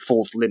contorts, and he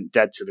falls limp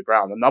dead to the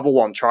ground. Another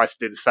one tries to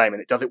do the same,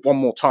 and it does it one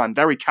more time,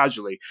 very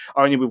casually,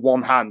 only with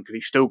one hand, because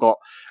he's still got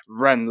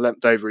Ren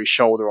limped over his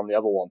shoulder on the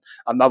other one.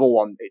 Another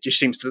one, it just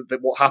seems that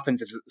what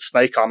happens is that the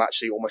snake arm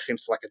actually almost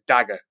seems to like a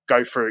dagger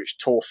go through its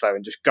torso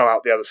and just go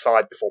out the other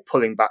side before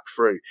pulling back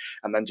through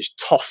and then just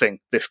tossing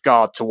this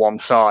guard to one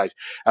side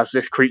as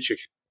this creature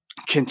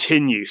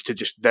continues to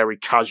just very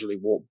casually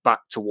walk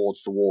back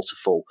towards the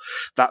waterfall.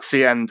 That's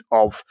the end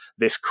of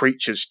this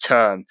creature's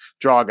turn.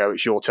 Drago,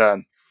 it's your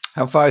turn.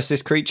 How far is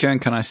this creature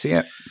and can I see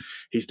it?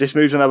 This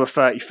moves another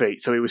 30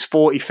 feet. So he was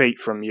 40 feet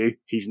from you.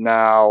 He's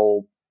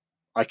now,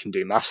 I can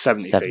do math,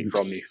 70 feet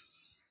from you.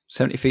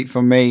 70 feet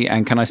from me,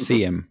 and can I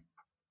see him?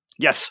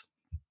 Yes.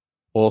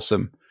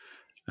 Awesome.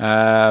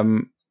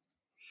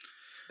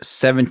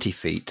 70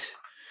 feet.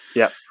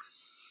 Yep.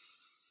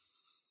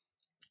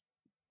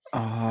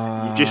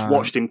 You've just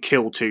watched him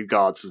kill 2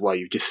 guards as well.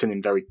 You've just seen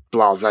him very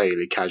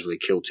blasely, casually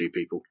kill 2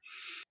 people.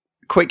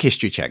 Quick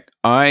history check.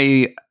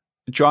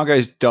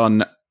 Drago's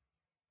done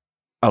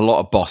a lot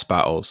of boss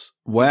battles.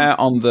 Where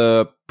on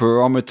the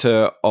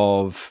barometer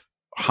of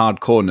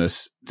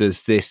hardcoreness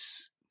does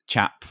this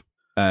chap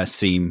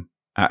seem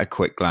at a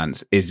quick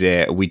glance?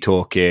 Are we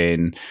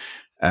talking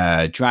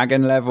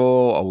dragon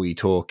level? Are we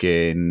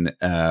talking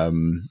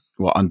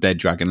undead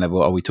dragon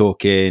level? Are we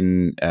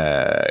talking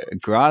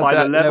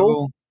Graza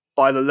level?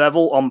 By the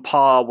level, on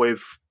par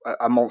with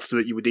a monster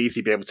that you would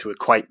easily be able to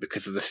equate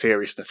because of the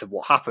seriousness of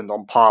what happened,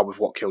 on par with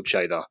what killed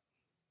Shadar.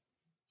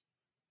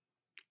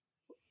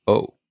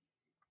 Oh.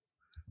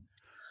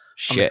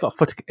 I mean,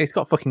 it's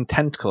got fucking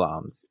tentacle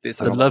arms. It's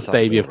the love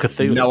baby of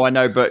Cthulhu. No, I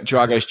know, but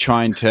Drago's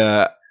trying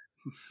to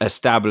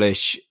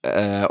establish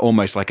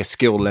almost like a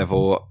skill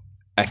level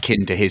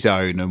akin to his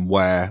own, and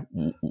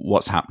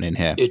what's happening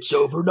here. It's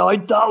over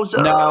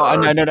 9,000. No.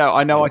 I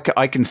know.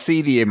 I can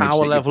see the image.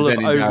 Our level of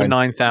over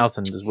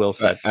 9,000, as Will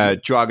said.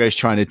 Drago's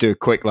trying to do a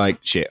quick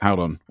shit. Hold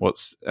on.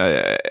 What's?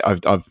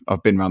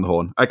 I've been around the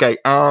horn. Okay.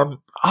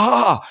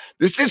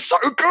 This is so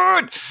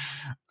good.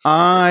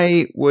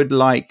 I would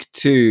like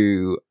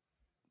to.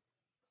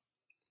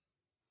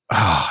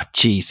 Oh,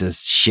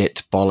 Jesus,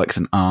 shit, bollocks,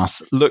 and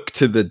ass. Look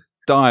to the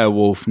dire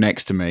wolf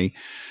next to me.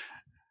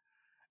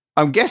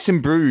 I'm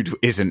guessing Brood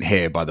isn't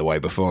here, by the way,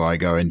 before I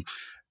go in.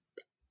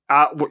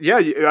 Do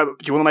you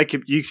want to make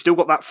it? You still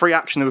got that free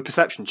action of a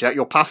perception check.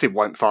 Your passive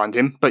won't find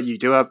him, but you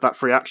do have that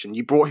free action.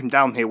 You brought him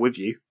down here with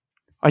you.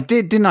 I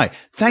did, didn't I?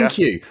 Thank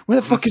you. Where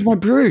the fuck is my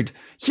Brood?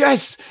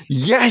 Yes!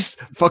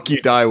 Fuck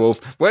you,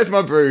 direwolf. Where's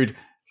my Brood?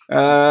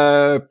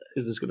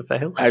 Is this going to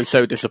fail? I'm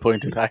so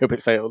disappointed. I hope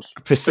it fails.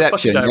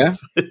 Perception, yeah?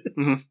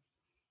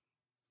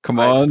 Come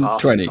on,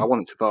 20. I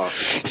want it to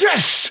pass.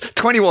 Yes!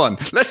 21.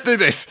 Let's do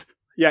this.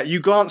 Yeah,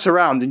 you glance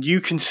around and you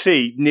can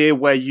see near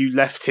where you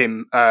left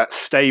him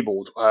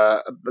stabled,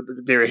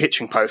 near a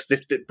hitching post,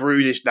 this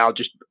Brood is now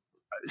just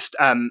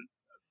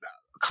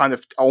kind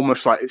of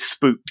almost like it's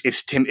spooked.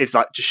 It's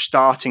like just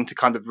starting to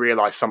kind of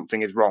realise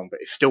something is wrong,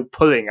 but it's still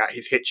pulling at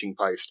his hitching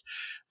post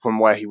from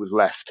where he was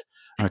left.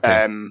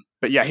 Okay.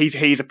 But yeah,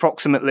 he's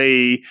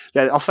approximately.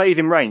 Yeah, I'll say he's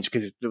in range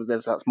because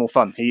that's more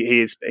fun.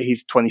 He's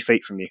 20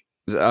 feet from you.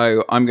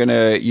 So I'm going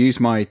to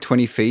use my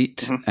 20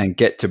 feet and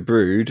get to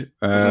Brood.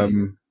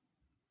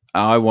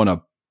 I want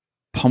to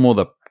pummel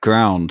the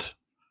ground.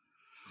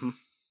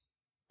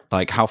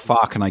 Like, how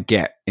far can I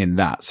get in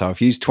that? So I've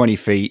used 20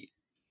 feet.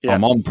 Yeah.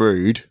 I'm on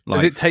Brood.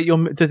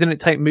 Doesn't it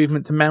take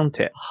movement to mount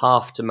it?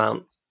 Half to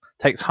mount.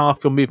 Takes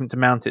half your movement to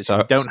mount it. So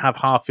if you don't have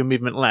half your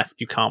movement left,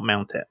 you can't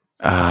mount it.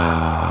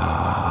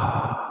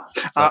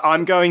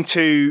 I'm going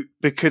to,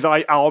 because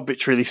I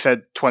arbitrarily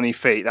said 20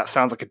 feet, that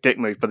sounds like a dick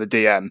move by the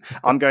DM.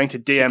 I'm going to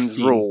DM's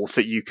 16. rules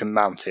that you can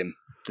mount him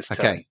this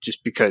turn,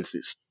 just because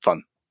it's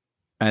fun.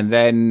 And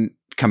then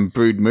can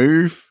Brood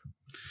move?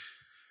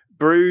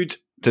 Brood,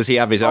 does he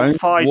have his own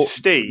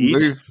steed?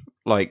 Move?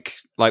 Like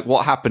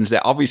what happens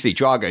there? Obviously,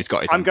 Drago's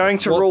got his. I'm going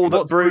to rule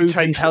that Brood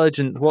takes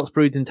intelligence. What's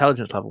Brood's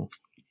intelligence level?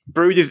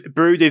 Brood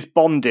is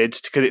bonded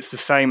because it's the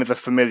same as a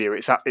familiar.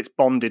 It's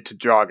bonded to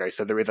Drago,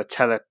 so there is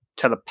a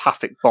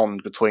telepathic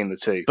bond between the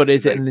two. But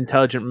is it an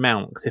intelligent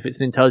mount? Because if it's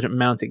an intelligent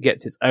mount, it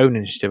gets its own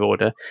initiative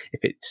order.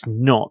 If it's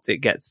not, it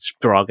gets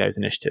Drago's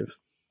initiative.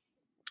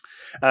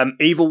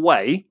 Either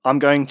way, I'm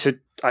going to.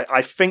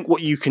 I think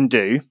what you can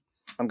do.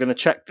 I'm going to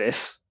check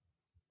this.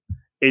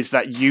 Is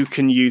that you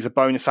can use a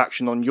bonus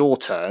action on your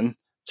turn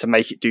to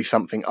make it do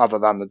something other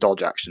than the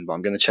dodge action, but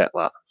I'm going to check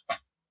that.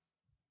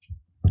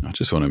 I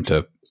just want him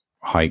to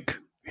hike,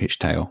 hitch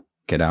tail,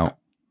 get out,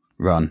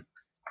 run.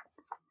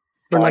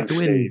 Run like the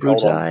wind,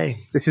 Brood's eye.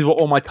 This is what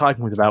all my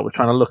typing was about. We're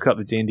trying to look up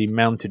the D&D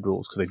mounted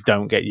rules because they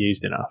don't get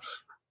used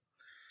enough.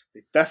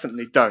 They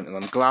definitely don't, and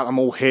I'm glad I'm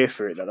all here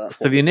for it.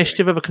 So the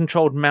initiative of a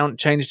controlled mount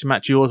changes to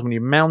match yours when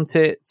you mount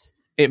it.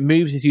 It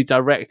moves as you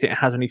direct it. It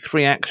has only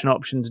 3 action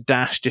options: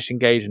 dash,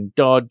 disengage, and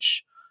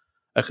dodge.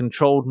 A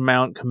controlled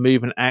mount can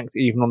move and act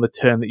even on the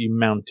turn that you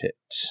mount it.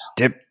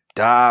 Dip,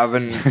 dive,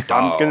 and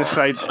I'm going to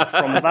say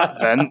from that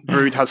then,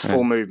 Brood has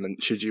full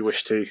movement, should you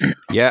wish to.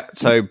 Yeah,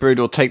 so Brood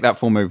will take that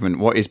full movement.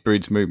 What is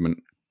Brood's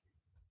movement?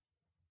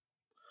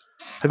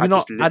 Have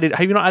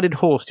you not added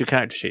horse to your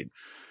character sheet,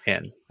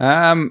 Ian?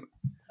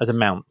 As a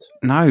mount?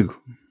 No.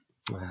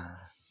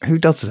 Who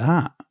does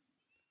that?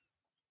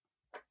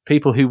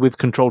 People who with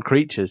controlled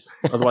creatures.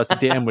 Otherwise, the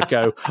DM would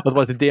go.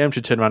 Otherwise, the DM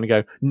should turn around and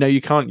go, "No,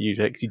 you can't use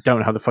it because you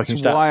don't have the fucking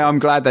stats." That's why I'm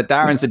glad that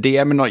Darren's the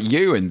DM and not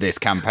you in this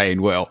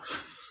campaign, Will.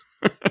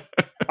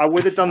 I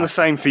would have done the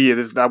same for you.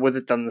 I would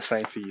have done the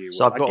same for you.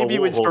 So I've got I give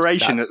you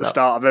inspiration at the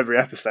start of every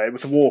episode.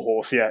 With a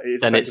warhorse, yeah.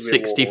 Then it's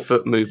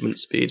 60-foot movement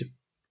speed.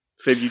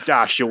 So if you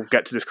dash, you'll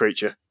get to this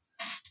creature.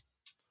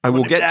 I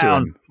will get to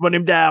him. Run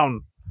him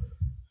down.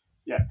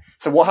 Yeah.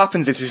 So what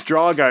happens is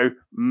Drago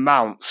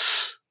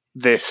mounts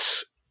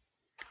this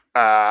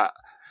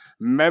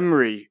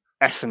memory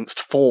essenced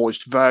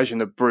forged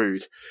version of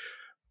Brood,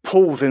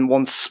 pulls in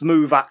one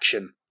smooth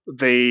action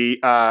the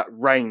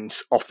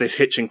reins off this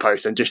hitching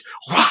post and just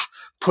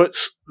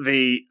puts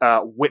the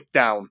whip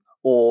down,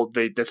 or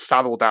the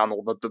saddle down,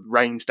 or the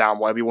reins down,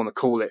 whatever you want to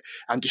call it,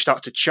 and just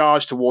starts to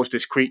charge towards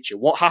this creature.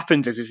 What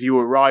happens is, as you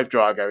arrive,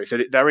 Drago, is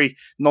that it very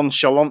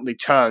nonchalantly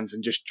turns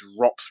and just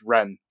drops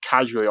Ren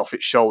casually off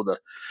its shoulder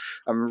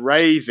and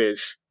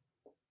raises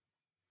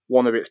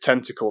one of its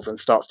tentacles and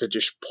starts to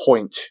just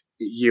point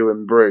at you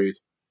and Brood.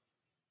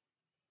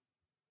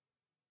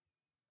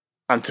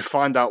 And to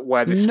find out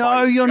where this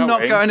No, you're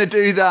not going to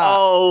do that.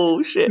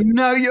 Oh, shit.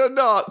 No, you're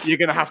not. You're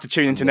going to have to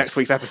tune into next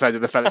week's episode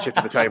of the Fellowship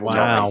of the Tabletop.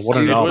 Wow, what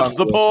an It was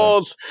the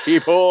pause. He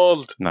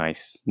paused.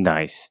 Nice.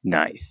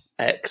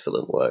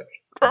 Excellent work.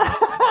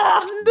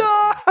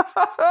 No!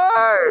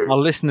 Our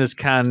listeners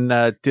can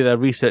do their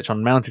research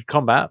on mounted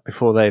combat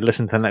before they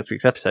listen to next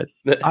week's episode.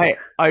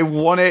 I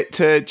want it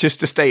to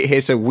state here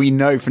so we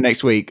know for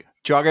next week,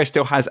 Drago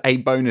still has a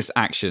bonus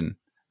action.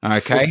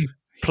 Okay?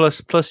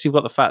 Plus, you've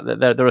got the fact that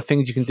there are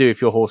things you can do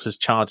if your horse has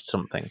charged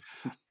something.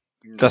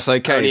 That's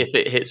okay. Only if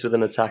it hits with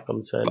an attack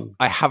on turn.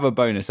 I have a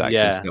bonus action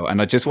Yeah. still,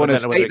 and I just want to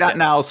don't know whether state that it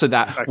now so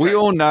that we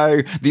all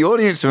know, the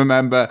audience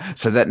remember,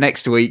 so that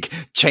next week,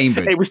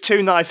 Chambered. It was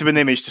too nice of an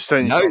image to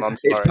send you No, on. I'm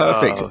it's sorry.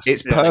 perfect. Oh,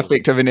 It's stunning.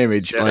 perfect of an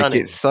image. Stunning. Like,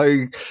 it's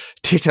so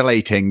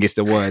titillating is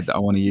the word that I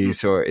want to use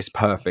for it. It's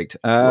perfect.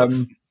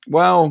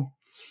 Well,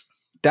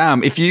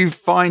 damn, if you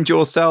find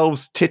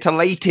yourselves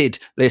titillated,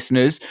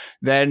 listeners,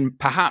 then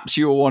perhaps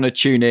you'll want to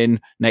tune in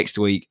next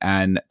week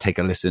and take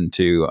a listen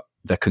to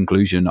the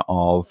conclusion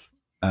of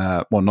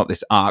not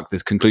this arc,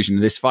 this conclusion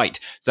of this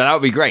fight. So that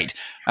would be great.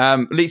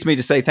 Leads me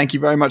to say thank you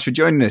very much for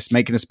joining us,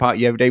 making us part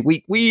of your everyday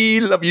week. We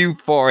love you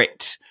for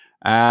it.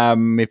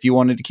 If you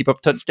wanted to keep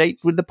up to date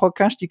with the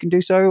podcast, you can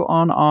do so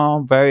on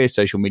our various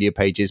social media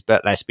pages.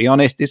 But let's be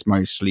honest, it's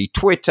mostly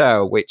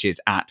Twitter, which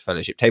is at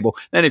Fellowship Table.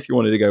 Then if you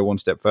wanted to go one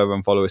step further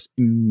and follow us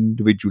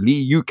individually,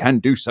 you can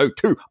do so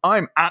too.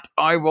 I'm at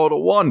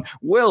iRoller1.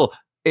 Will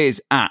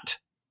is at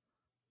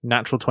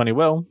Natural 20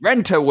 Will.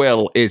 Renter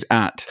Will is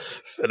at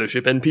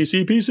Fellowship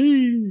NPC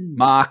PC.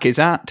 Mark is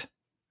at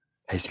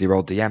hastily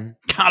rolled DM.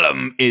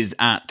 Callum is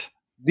at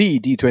The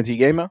D20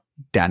 Gamer.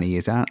 Danny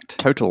is at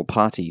Total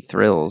Party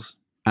Thrills.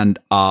 and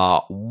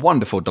our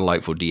wonderful,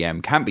 delightful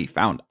DM can be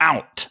found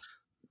at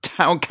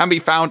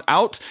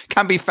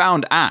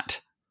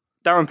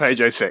Darren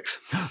Page 06.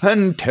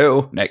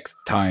 Until next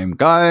time,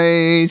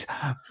 guys.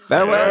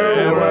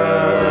 Farewell.